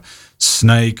or a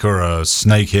snake or a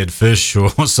snakehead fish or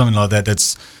something like that.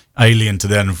 That's alien to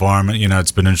that environment.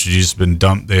 It's been introduced, been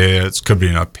dumped there. It could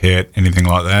be a pet, anything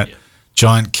like that. Yeah.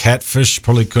 Giant catfish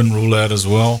probably couldn't rule out as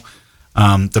well.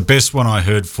 The best one I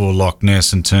heard for Loch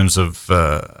Ness in terms of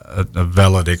a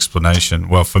valid explanation,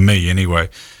 well, for me anyway,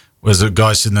 was a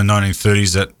guy said in the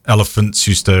 1930s that elephants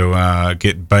used to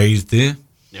get bathed there.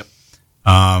 Yep.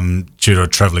 Due to a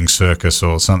travelling circus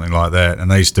or something like that, and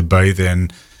they used to bathe there,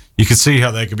 and you could see how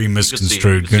they could be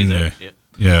misconstrued, couldn't you?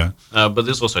 Yeah. But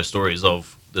there's also stories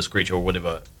of this creature or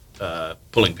whatever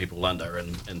pulling people under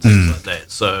and things like that.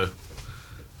 So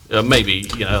maybe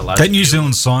that New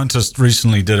Zealand scientist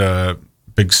recently did a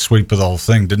big sweep of the whole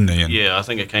thing, didn't he? Yeah, I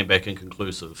think it came back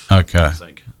inconclusive. Okay. I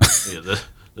think. Yeah,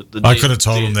 I could have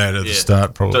told him that at the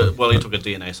start, probably. Well, he took a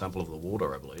DNA sample of the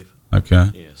water, I believe.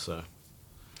 Okay. Yeah. So.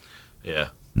 Yeah.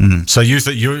 So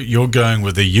you're going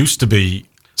with there used to be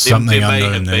something there may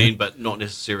unknown have there, been, but not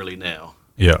necessarily now.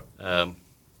 Yeah.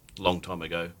 long time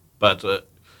ago. But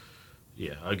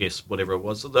yeah, I guess whatever it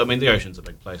was. I mean, the ocean's a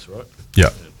big place, right? Yeah.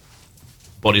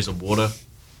 Bodies of water.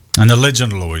 And the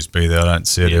legend will always be there. I don't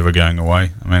see it ever going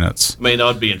away. I mean,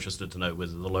 I'd be interested to know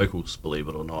whether the locals believe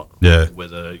it or not. Yeah.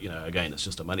 Whether, again, it's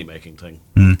just a money-making thing.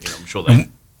 Mm. I'm sure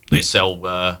they sell,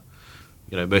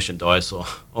 merchandise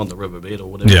on the riverbed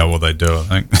or whatever. Yeah, well, they do, I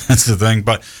think. That's the thing.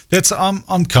 But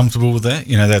I'm comfortable with that.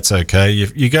 That's okay.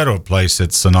 You go to a place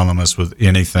that's synonymous with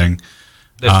anything.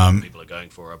 That's what people are going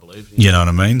for, I believe. You know what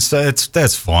I mean? So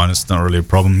that's fine. It's not really a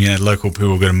problem. Local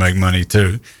people are going to make money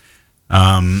too.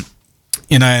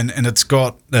 And it's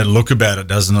got that look about it,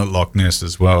 doesn't it, Loch Ness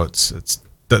as well? It's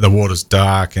the water's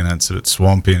dark and it's a bit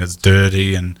swampy and it's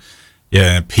dirty and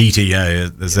peaty.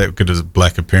 There's that good as a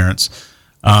black appearance.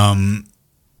 And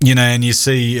you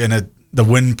see, the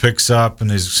wind picks up and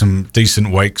there's some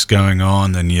decent wakes going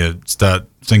on, and you start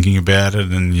thinking about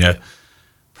it, and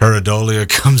pareidolia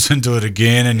comes into it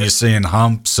again, and you're seeing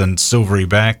humps and silvery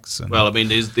backs. Well, I mean,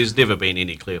 there's never been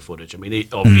any clear footage. I mean,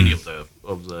 of any of the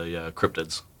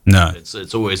cryptids. No,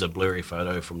 it's always a blurry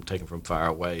photo taken from far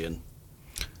away, and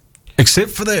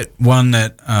except for that one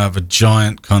that of a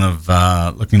giant kind of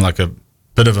looking like a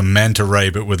bit of a manta ray,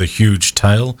 but with a huge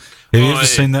tail. Have you ever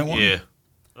seen that one? Yeah,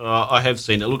 I have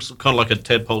seen it. It looks kind of like a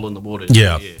tadpole in the water.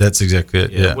 Yeah, that's exactly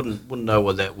it. Yeah, wouldn't know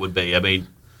what that would be. I mean,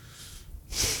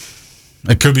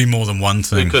 it could be more than one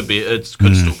thing. It could be. It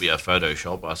could still be a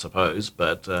Photoshop, I suppose.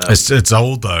 But it's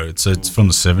old though. It's from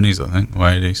the 70s, I think, or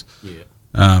 80s. Yeah.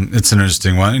 It's an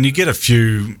interesting one, and you get a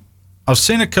few. I've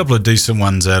seen a couple of decent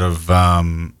ones out of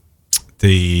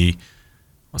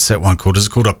what's that one called? Is it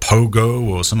called a pogo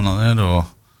or something like that, or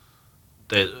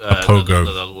a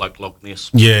pogo? Like Loch Ness.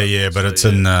 Yeah, but it's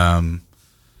in. I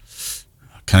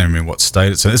can't even remember what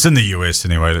state it's in. It's in the US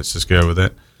anyway. Let's just go with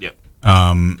that. Yep.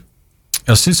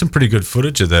 I've seen some pretty good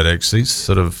footage of that actually.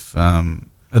 Sort of,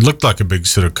 it looked like a big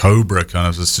sort of cobra kind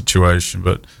of a situation,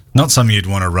 but not something you'd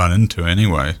want to run into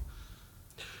anyway.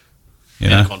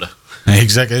 Anaconda.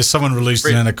 Exactly. Someone released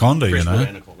an anaconda,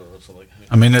 Anaconda or something.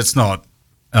 I mean, it's not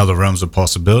out of the realms of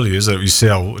possibility, is it? You see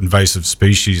how invasive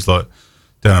species like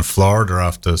down in Florida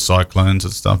after cyclones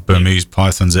and stuff, Burmese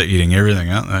pythons are eating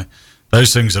everything, aren't they?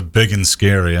 Those things are big and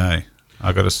scary, I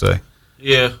got to say.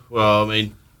 Yeah, well, I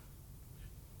mean,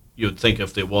 you would think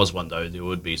if there was one, though, there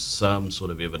would be some sort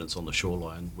of evidence on the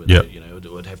shoreline where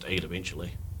it would have to eat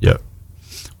eventually. Yeah.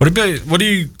 What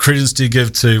credence do you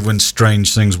give to when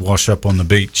strange things wash up on the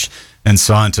beach and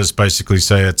scientists basically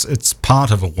say it's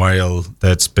part of a whale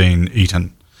that's been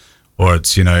eaten, or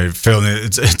it's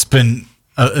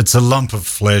it's a lump of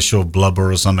flesh or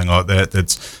blubber or something like that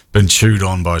that's been chewed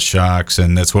on by sharks,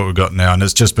 and that's what we've got now, and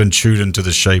it's just been chewed into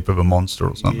the shape of a monster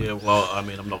or something? Yeah, well, I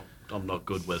mean, I'm not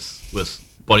good with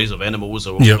bodies of animals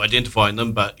or identifying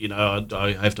them, but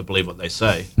I have to believe what they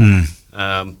say.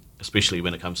 Especially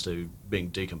when it comes to being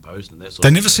decomposed and that sort of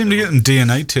thing. They never seem to get them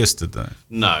DNA tested, though.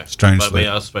 No. Strangely. But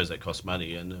I suppose that costs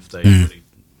money, and if they really,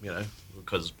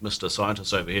 because Mr.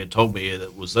 Scientist over here told me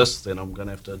it was this, then I'm going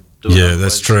to have to do it. Yeah,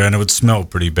 that's true, and it would smell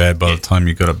pretty bad by the time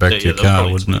you got it back to your car,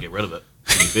 wouldn't it? Get rid of it,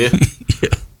 to be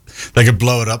fair. They could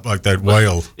blow it up like that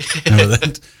whale. Remember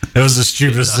that? That was the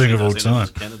stupidest thing of all time. It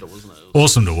was Canada, wasn't it?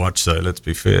 Awesome to watch, though, let's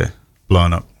be fair.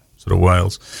 Blowing up sort of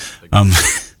whales.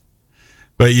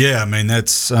 But yeah, I mean,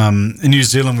 that's in New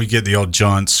Zealand we get the odd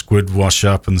giant squid wash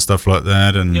up and stuff like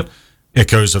that, and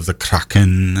echoes of the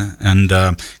kraken, and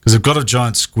because they've got a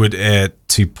giant squid at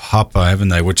Te Papa, haven't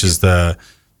they? Which is the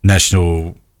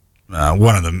national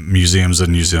one of the museums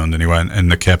in New Zealand, anyway, in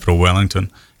the capital,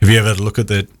 Wellington. Have you ever had a look at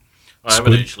that? I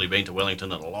haven't actually been to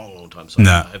Wellington in a long, long time, so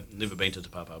I have never been to Te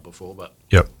Papa before. But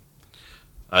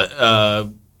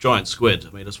giant squid.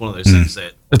 I mean, it's one of those things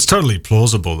that it's totally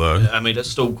plausible, though. I mean, it's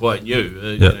still quite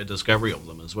new, discovery of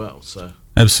them as well. So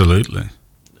absolutely,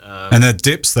 and the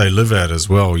depths they live at as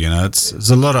well. It's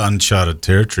a lot of uncharted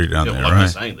territory down there, like right? I'm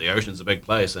saying, the ocean's a big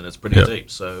place and it's pretty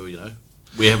deep. So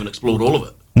we haven't explored all of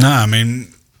it. No, I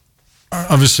mean,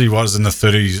 obviously, it was in the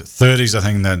 30s. I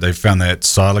think that they found that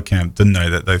coelacanth, didn't they?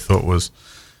 That they thought was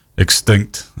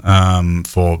extinct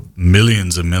for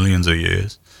millions and millions of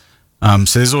years.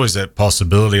 So there's always that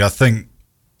possibility. I think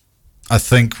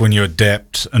when you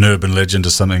adapt an urban legend to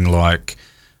something like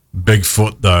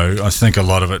Bigfoot, though, I think a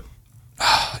lot of it,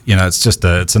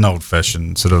 it's an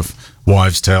old-fashioned sort of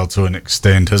wives' tale to an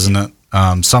extent, isn't it?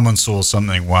 Someone saw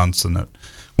something once and it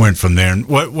went from there. And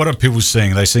what are people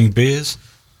seeing? Are they seeing bears?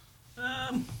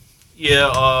 Yeah,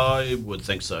 I would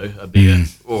think so. A bear,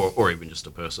 or even just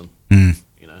a person.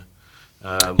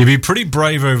 You'd be pretty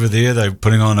brave over there, though,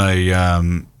 putting on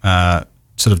a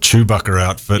sort of Chewbacca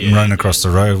outfit and running across the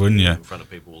road, wouldn't you? In front of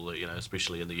people,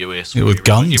 especially in the US, Yeah, with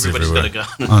guns everybody's got a everywhere.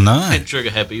 gun. I know. And trigger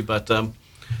happy, but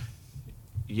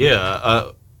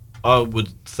I would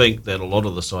think that a lot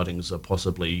of the sightings are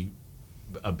possibly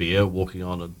a bear walking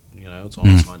on it's on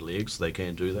its hind legs. They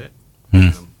can do that.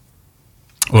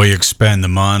 Or you expand the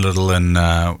mind a little, and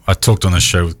I talked on the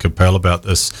show with Capel about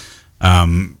this,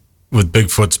 with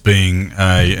Bigfoot's being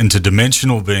a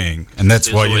interdimensional being, and that's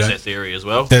There's why you always don't. that theory as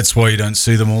well. That's why you don't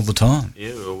see them all the time.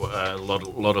 Yeah, a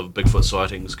lot of Bigfoot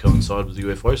sightings coincide with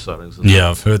UFO sightings. Yeah,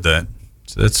 I've heard that.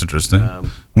 So that's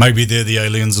interesting. Maybe they're the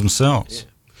aliens themselves. Yeah.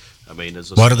 I mean,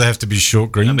 Why do they have to be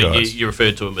short green guys? you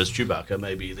referred to him as Chewbacca.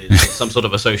 Maybe there's some sort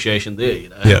of association there.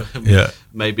 Yeah.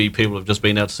 Maybe people have just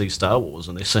been out to see Star Wars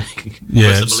and they're saying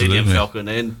Yeah, both the Millennium absolutely. Falcon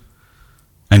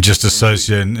And just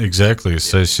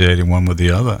associating one with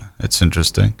the other. It's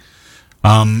interesting.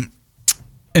 In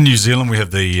New Zealand, we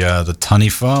have the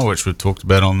Taniwha, which we've talked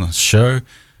about on the show.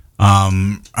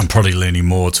 I'm probably leaning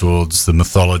more towards the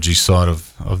mythology side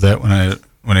of that when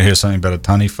I hear something about a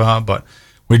Taniwha, but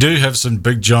we do have some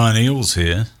big giant eels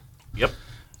here. Yep.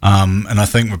 And I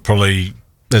think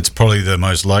that's probably the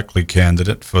most likely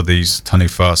candidate for these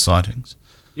Taniwha sightings.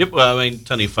 Yep. Well, I mean,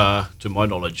 Taniwha, to my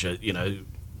knowledge,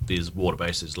 there's water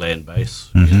base, there's land base,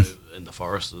 in the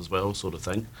forest as well, sort of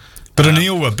thing. But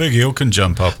a big eel can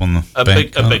jump up on the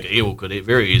bank. A big eel could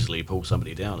very easily pull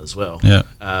somebody down as well. Yeah.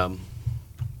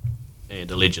 And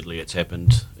allegedly it's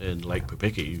happened in Lake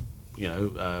Pupeki,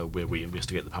 where we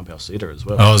investigate the Pump House Theatre as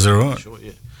well. Oh, is that right? Sure,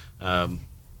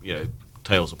 yeah.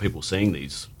 Tales of people seeing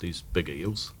these bigger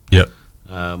eels. Yep.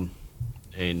 And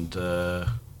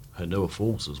Hanua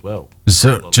Falls as well.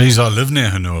 Geez, I live near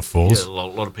Hanua Falls. Yeah, a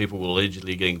lot of people were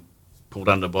allegedly getting pulled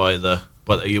under by the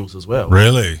eels as well.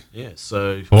 Really? Yeah,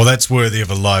 so... Well, that's worthy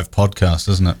of a live podcast,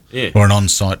 isn't it? Yeah. Or an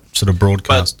on-site sort of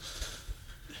broadcast.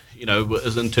 But,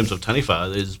 as in terms of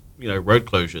Taniwha, there's, road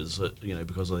closures,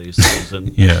 because of these things.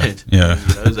 And, Yeah.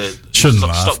 That Shouldn't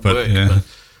laugh, but work, yeah.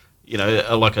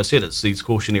 But, like I said, it's these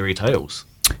cautionary tales.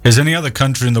 Has any other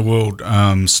country in the world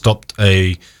stopped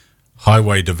a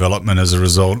highway development as a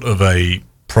result of a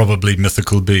probably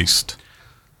mythical beast?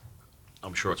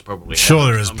 I'm sure it's probably... Sure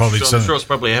there is probably I'm some. sure it's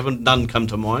probably none come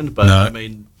to mind, but, No. I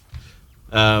mean,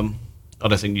 I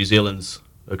don't think New Zealand's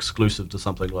exclusive to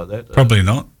something like that. Probably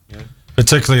not. Yeah.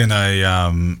 Particularly in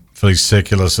a fairly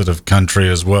secular sort of country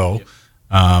as well.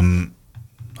 Yep.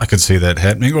 I could see that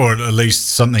happening, or at least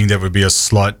something that would be a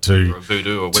slight to... Or a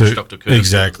voodoo or witch doctor curse.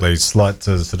 Exactly, slight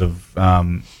to sort of,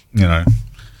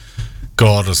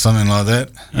 God or something like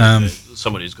that.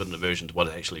 Someone who's got an aversion to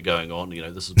what's actually going on.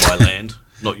 This is my land,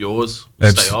 not yours.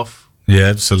 Stay off. Yeah,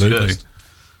 absolutely.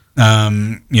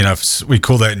 It's If we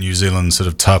call that in New Zealand sort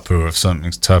of tapu. If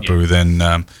something's tapu,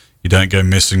 then you don't go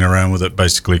messing around with it,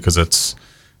 basically, because it's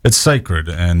sacred,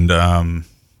 and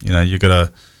you got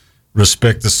to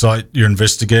respect the site you're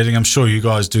investigating. I'm sure you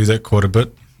guys do that quite a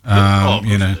bit. Of course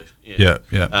we do. Yeah.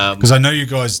 Because I know you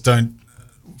guys don't,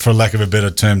 for lack of a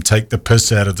better term, take the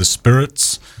piss out of the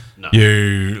spirits. No.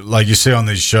 You see on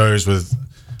these shows with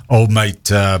old mate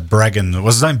Braggin.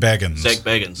 What's his name? Baggins. Zach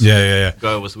Baggins. Yeah.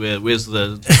 Guy with where's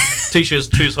the t-shirts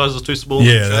 2 sizes too small?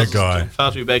 Yeah, trousers that guy.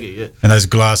 Far too baggy. Yeah. And those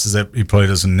glasses that he probably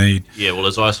doesn't need. Yeah. Well,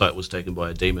 his eyesight was taken by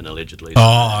a demon allegedly.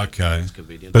 Oh, okay. It's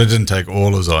convenient. But it didn't take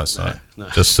all his eyesight. No.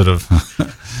 Just sort of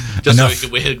Just enough. so he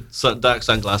could wear dark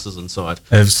sunglasses inside.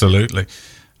 Absolutely.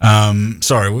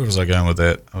 Sorry, where was I going with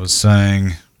that? I was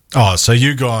saying, so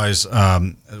you guys,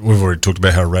 we've already talked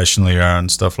about how rational you are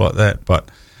and stuff like that, but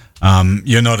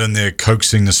you're not in there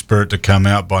coaxing the spirit to come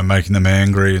out by making them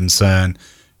angry and saying,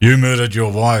 you murdered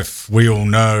your wife, we all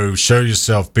know, show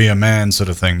yourself, be a man sort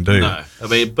of thing, do you? No, I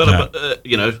mean, but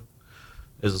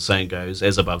as the saying goes,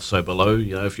 as above, so below.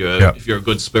 If you're a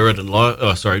good spirit in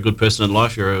life, a good person in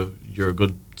life, you're a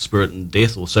good spirit in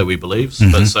death, or so we believe.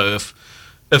 Mm-hmm. But so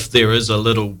if there is a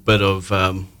little bit of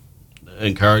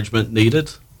encouragement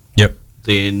needed, Yep.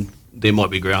 then there might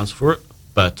be grounds for it.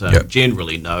 But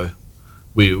generally, no,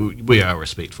 we are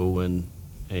respectful and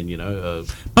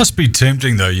Must be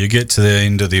tempting though. You get to the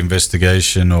end of the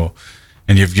investigation,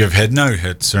 and you've had no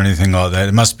hits or anything like that.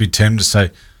 It must be tempting to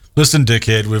say, "Listen,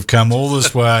 dickhead, we've come all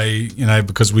this way,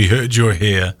 because we heard you're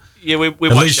here. yeah, we At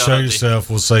might least show yourself.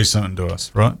 We'll say something to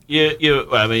us, right?" Yeah.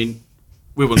 Well, I mean,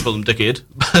 we wouldn't call them dickhead.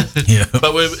 Yeah.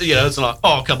 But it's like,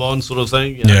 oh, come on, sort of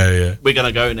thing. Yeah. We're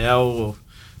gonna go now,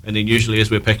 and then usually as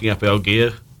we're packing up our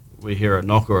gear, we hear a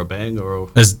knock or a bang or.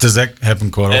 Does that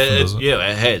happen quite often? Does it?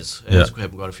 Yeah, it has. Yeah. It's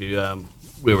happened quite a few.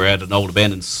 We were at an old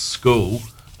abandoned school,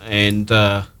 and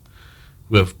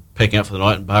we were packing up for the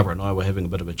night, and Barbara and I were having a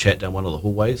bit of a chat down one of the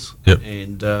hallways. Yep.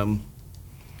 And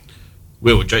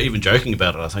we were even joking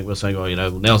about it. I think we were saying,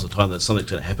 now's the time that something's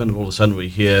going to happen, and all of a sudden we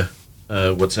hear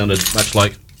what sounded much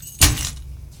like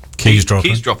Keys dropping.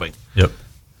 Keys dropping. Yep.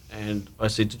 And I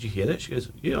said, "Did you hear that?" She goes,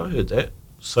 "Yeah, I heard that."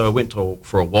 So I went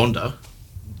for a wander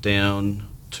down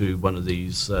to one of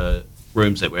these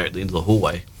rooms that were at the end of the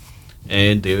hallway,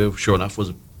 and there, sure enough,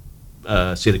 was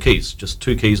a set of keys, just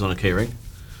 2 keys on a keyring,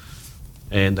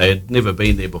 and they had never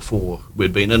been there before.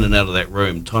 We'd been in and out of that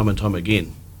room time and time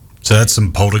again. So that's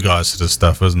some poltergeist sort of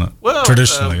stuff, isn't it? Well,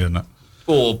 traditionally, isn't it?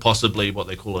 Or possibly what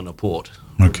they call an apport.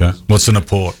 Okay. What's an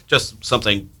apport? Just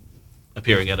something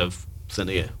appearing out of thin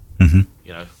air, Mm-hmm.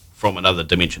 you know, from another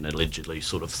dimension, allegedly,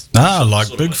 sort of. Like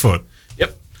sort of Bigfoot.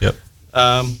 Yep. Yep.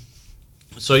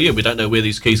 So yeah, we don't know where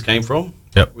these keys came from.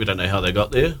 Yep. We don't know how they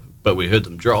got there, but we heard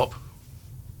them drop.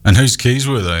 And whose keys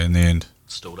were they in the end?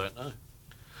 Still don't know.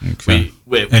 Okay.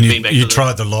 We've And been back you to the-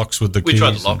 tried the locks with the We keys?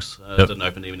 tried the locks, Yep. didn't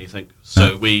open anything. So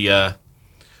No. we there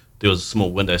was a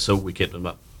small windowsill. We kept them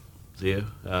up there.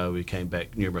 We came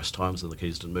back numerous times, and the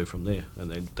keys didn't move from there,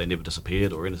 and they never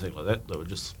disappeared or anything like that. They were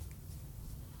just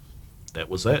that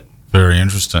was that. Very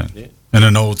interesting. Yeah. In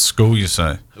an old school, you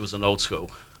say? It was an old school.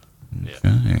 Yeah.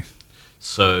 Okay.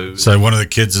 So So one of the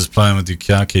kids is playing with your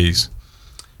car keys.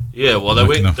 yeah, well they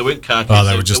Looking weren't up. they weren't car keys. Oh,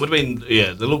 they were just- would have been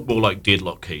they looked more like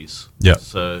deadlock keys. Yeah.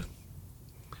 So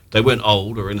they weren't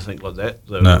old or anything like that.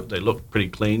 No. They looked pretty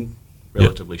clean,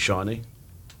 relatively shiny.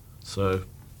 So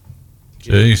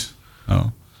yeah. Jeez.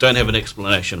 Oh. Don't have an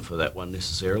explanation for that one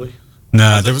necessarily.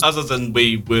 No, there was. Other than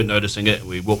we were noticing it and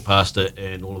we walked past it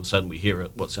and all of a sudden we hear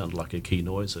it, what sounded like a key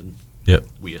noise, and Yep.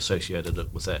 we associated it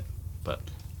with that. But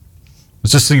I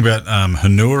was just thinking about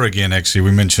Hanua again, actually.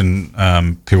 We mentioned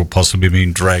people possibly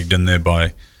being dragged in there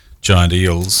by giant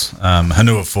eels.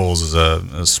 Hanua Falls is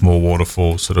a small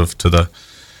waterfall sort of to the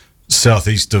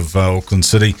southeast of Auckland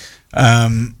City.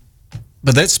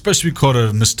 But that's supposed to be quite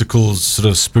a mystical, sort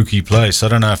of spooky place. I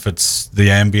don't know if it's the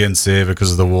ambience there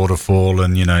because of the waterfall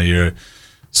and, you know, you're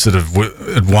sort of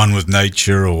at one with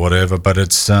nature or whatever. But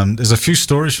it's there's a few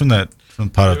stories from that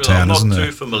part of town, I'm isn't not there?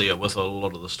 too familiar with a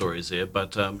lot of the stories there,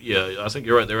 but yeah, I think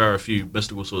you're right. There are a few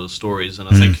mystical sort of stories, and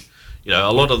I think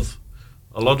a lot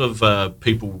of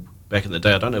people back in the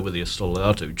day, I don't know whether you're still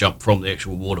allowed to jump from the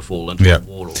actual waterfall into Yeah. the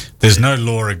water. There's no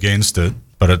law against it,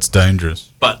 but it's dangerous.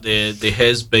 But there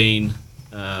has been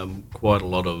quite a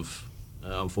lot of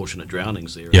unfortunate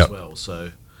drownings there Yep. as well.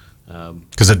 So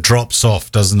Because it drops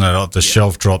off, doesn't it? The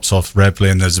shelf drops off rapidly,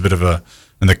 and there's a bit of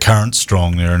and the current's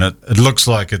strong there, and it looks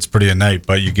like it's pretty innate,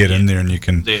 but you get in there and you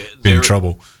can be in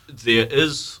trouble. There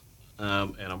is,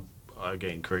 and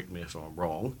again, correct me if I'm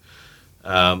wrong,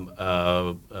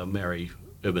 a Maori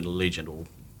urban legend or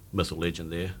myth or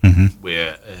legend there,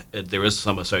 where there is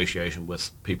some association with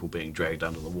people being dragged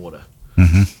under the water.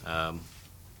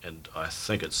 And I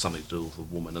think it's something to do with a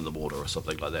woman in the water or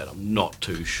something like that. I'm not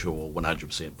too sure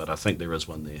 100%, but I think there is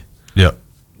one there. Yeah.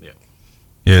 Yeah.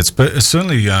 Yeah, it's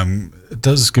certainly, it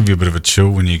does give you a bit of a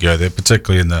chill when you go there,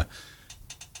 particularly in the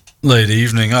late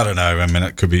evening. I don't know, I mean,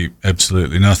 it could be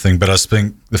absolutely nothing, but I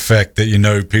think the fact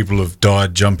that, people have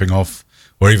died jumping off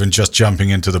or even just jumping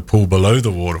into the pool below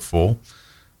the waterfall,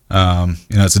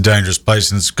 it's a dangerous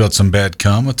place and it's got some bad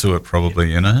karma to it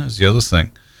probably, is the other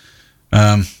thing.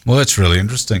 Well, that's really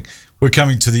interesting. We're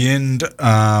coming to the end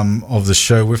of the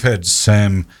show. We've had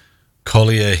Sam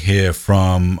Collier here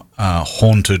from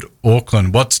Haunted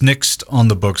Auckland. What's next on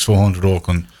the books for Haunted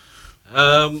Auckland?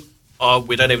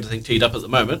 We don't have anything teed up at the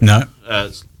moment. No.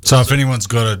 So if anyone's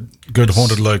got a good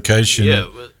haunted location,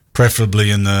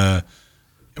 preferably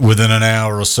within an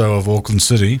hour or so of Auckland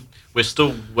City. We're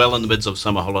still well in the midst of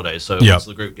summer holidays, so once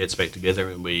the group gets back together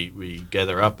and we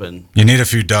gather up, and you need a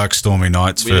few dark, stormy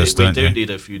nights first, don't you? We do need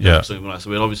a few dark, stormy nights. So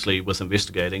we're obviously, with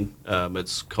investigating,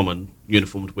 it's common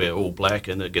uniform to wear all black,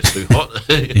 and it gets too hot.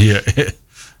 Yeah,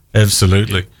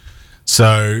 absolutely.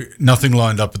 So nothing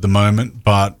lined up at the moment,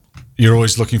 but you're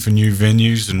always looking for new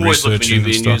venues and always researching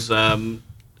looking for new and stuff. venues.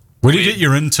 Where do you get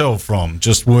your intel from?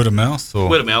 Just word of mouth, or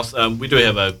word of mouth? We do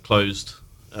have a closed.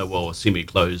 A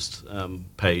semi-closed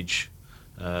page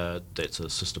that's a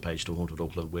sister page to Haunted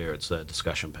Auckland, where it's a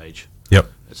discussion page.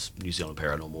 Yep. It's New Zealand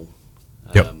Paranormal.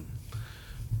 Yep.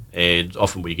 And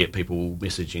often we get people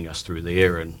messaging us through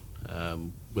there, and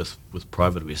with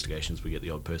private investigations, we get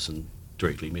the odd person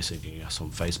directly messaging us on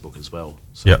Facebook as well.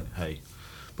 So, Yep. hey,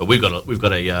 but we've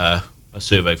got a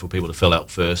survey for people to fill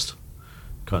out first.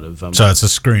 Kind of. So it's a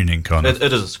screening kind of.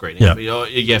 It is a screening. Yeah. I mean,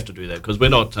 you have to do that because we're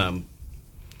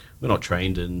not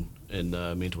trained in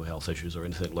mental health issues or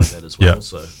anything like that as well. Yeah.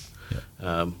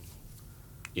 So,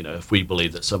 if we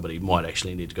believe that somebody might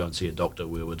actually need to go and see a doctor,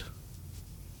 we would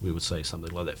say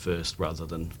something like that first, rather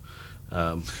than.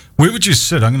 Where would you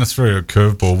sit? I'm going to throw you a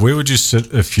curveball. Where would you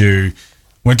sit if you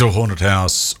went to a haunted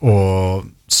house or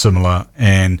similar,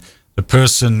 and the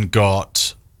person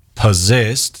got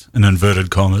possessed, in inverted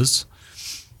commas,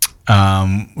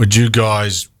 would you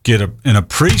guys get in a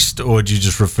priest, or would you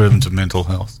just refer them to mental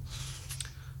health?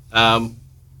 I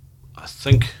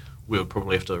think we would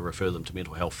probably have to refer them to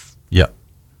mental health Yeah.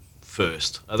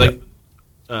 first. I think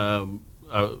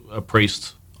a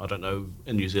priest, I don't know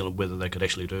in New Zealand whether they could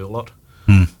actually do a lot.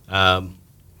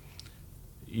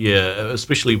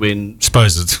 Especially when...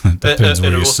 Suppose it depends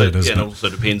where you sit, doesn't it? it? It also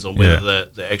depends on whether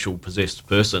the actual possessed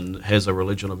person has a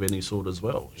religion of any sort as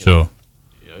well. Sure.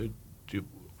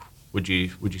 Would you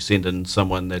send in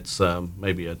someone that's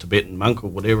maybe a Tibetan monk or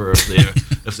whatever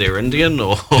if they're Indian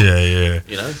or Yeah.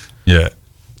 Yeah.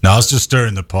 No, I was just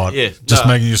stirring the pot. Yeah, just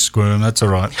making you squirm. That's all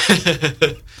right.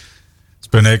 It's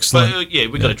been excellent. But,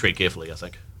 we've got to tread carefully, I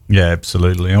think. Yeah,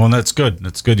 absolutely. Well, that's good.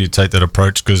 It's good you take that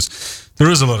approach, because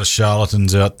there is a lot of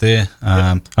charlatans out there.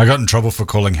 I got in trouble for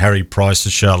calling Harry Price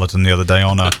a charlatan the other day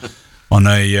on a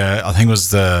I think it was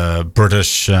the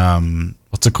British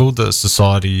what's it called, the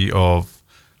Society of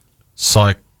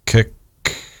Psychic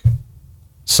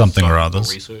something or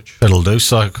others. Research. It'll do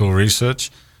psychical research.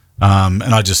 And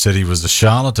I just said he was a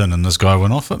charlatan, and this guy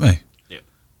went off at me. Yeah.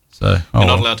 So you're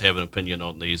not allowed to have an opinion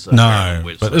on these. No,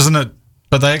 websites. but isn't it?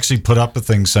 But they actually put up a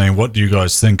thing saying, "What do you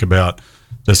guys think about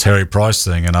this Harry Price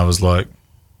thing?" And I was like,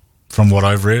 from what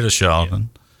I've read, a charlatan.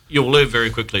 Yeah. You'll learn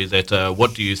very quickly that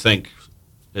what do you think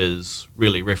is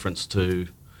really reference to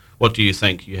what do you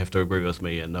think. You have to agree with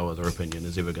me, and no other opinion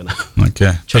is ever going to.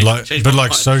 Okay, change but my like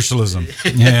mind. socialism.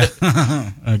 Yeah.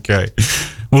 Okay,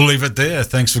 we'll leave it there.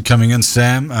 Thanks for coming in,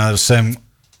 Sam. Sam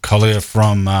Collier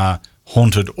from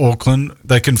Haunted Auckland.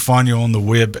 They can find you on the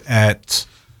web at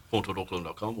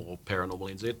hauntedauckland.com or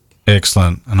Paranormal NZ.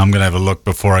 Excellent. And I'm going to have a look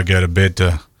before I go to bed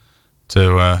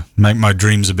to make my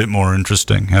dreams a bit more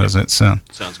interesting. How does that sound?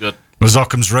 Sounds good. It was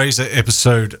Occam's Razor,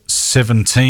 episode 17.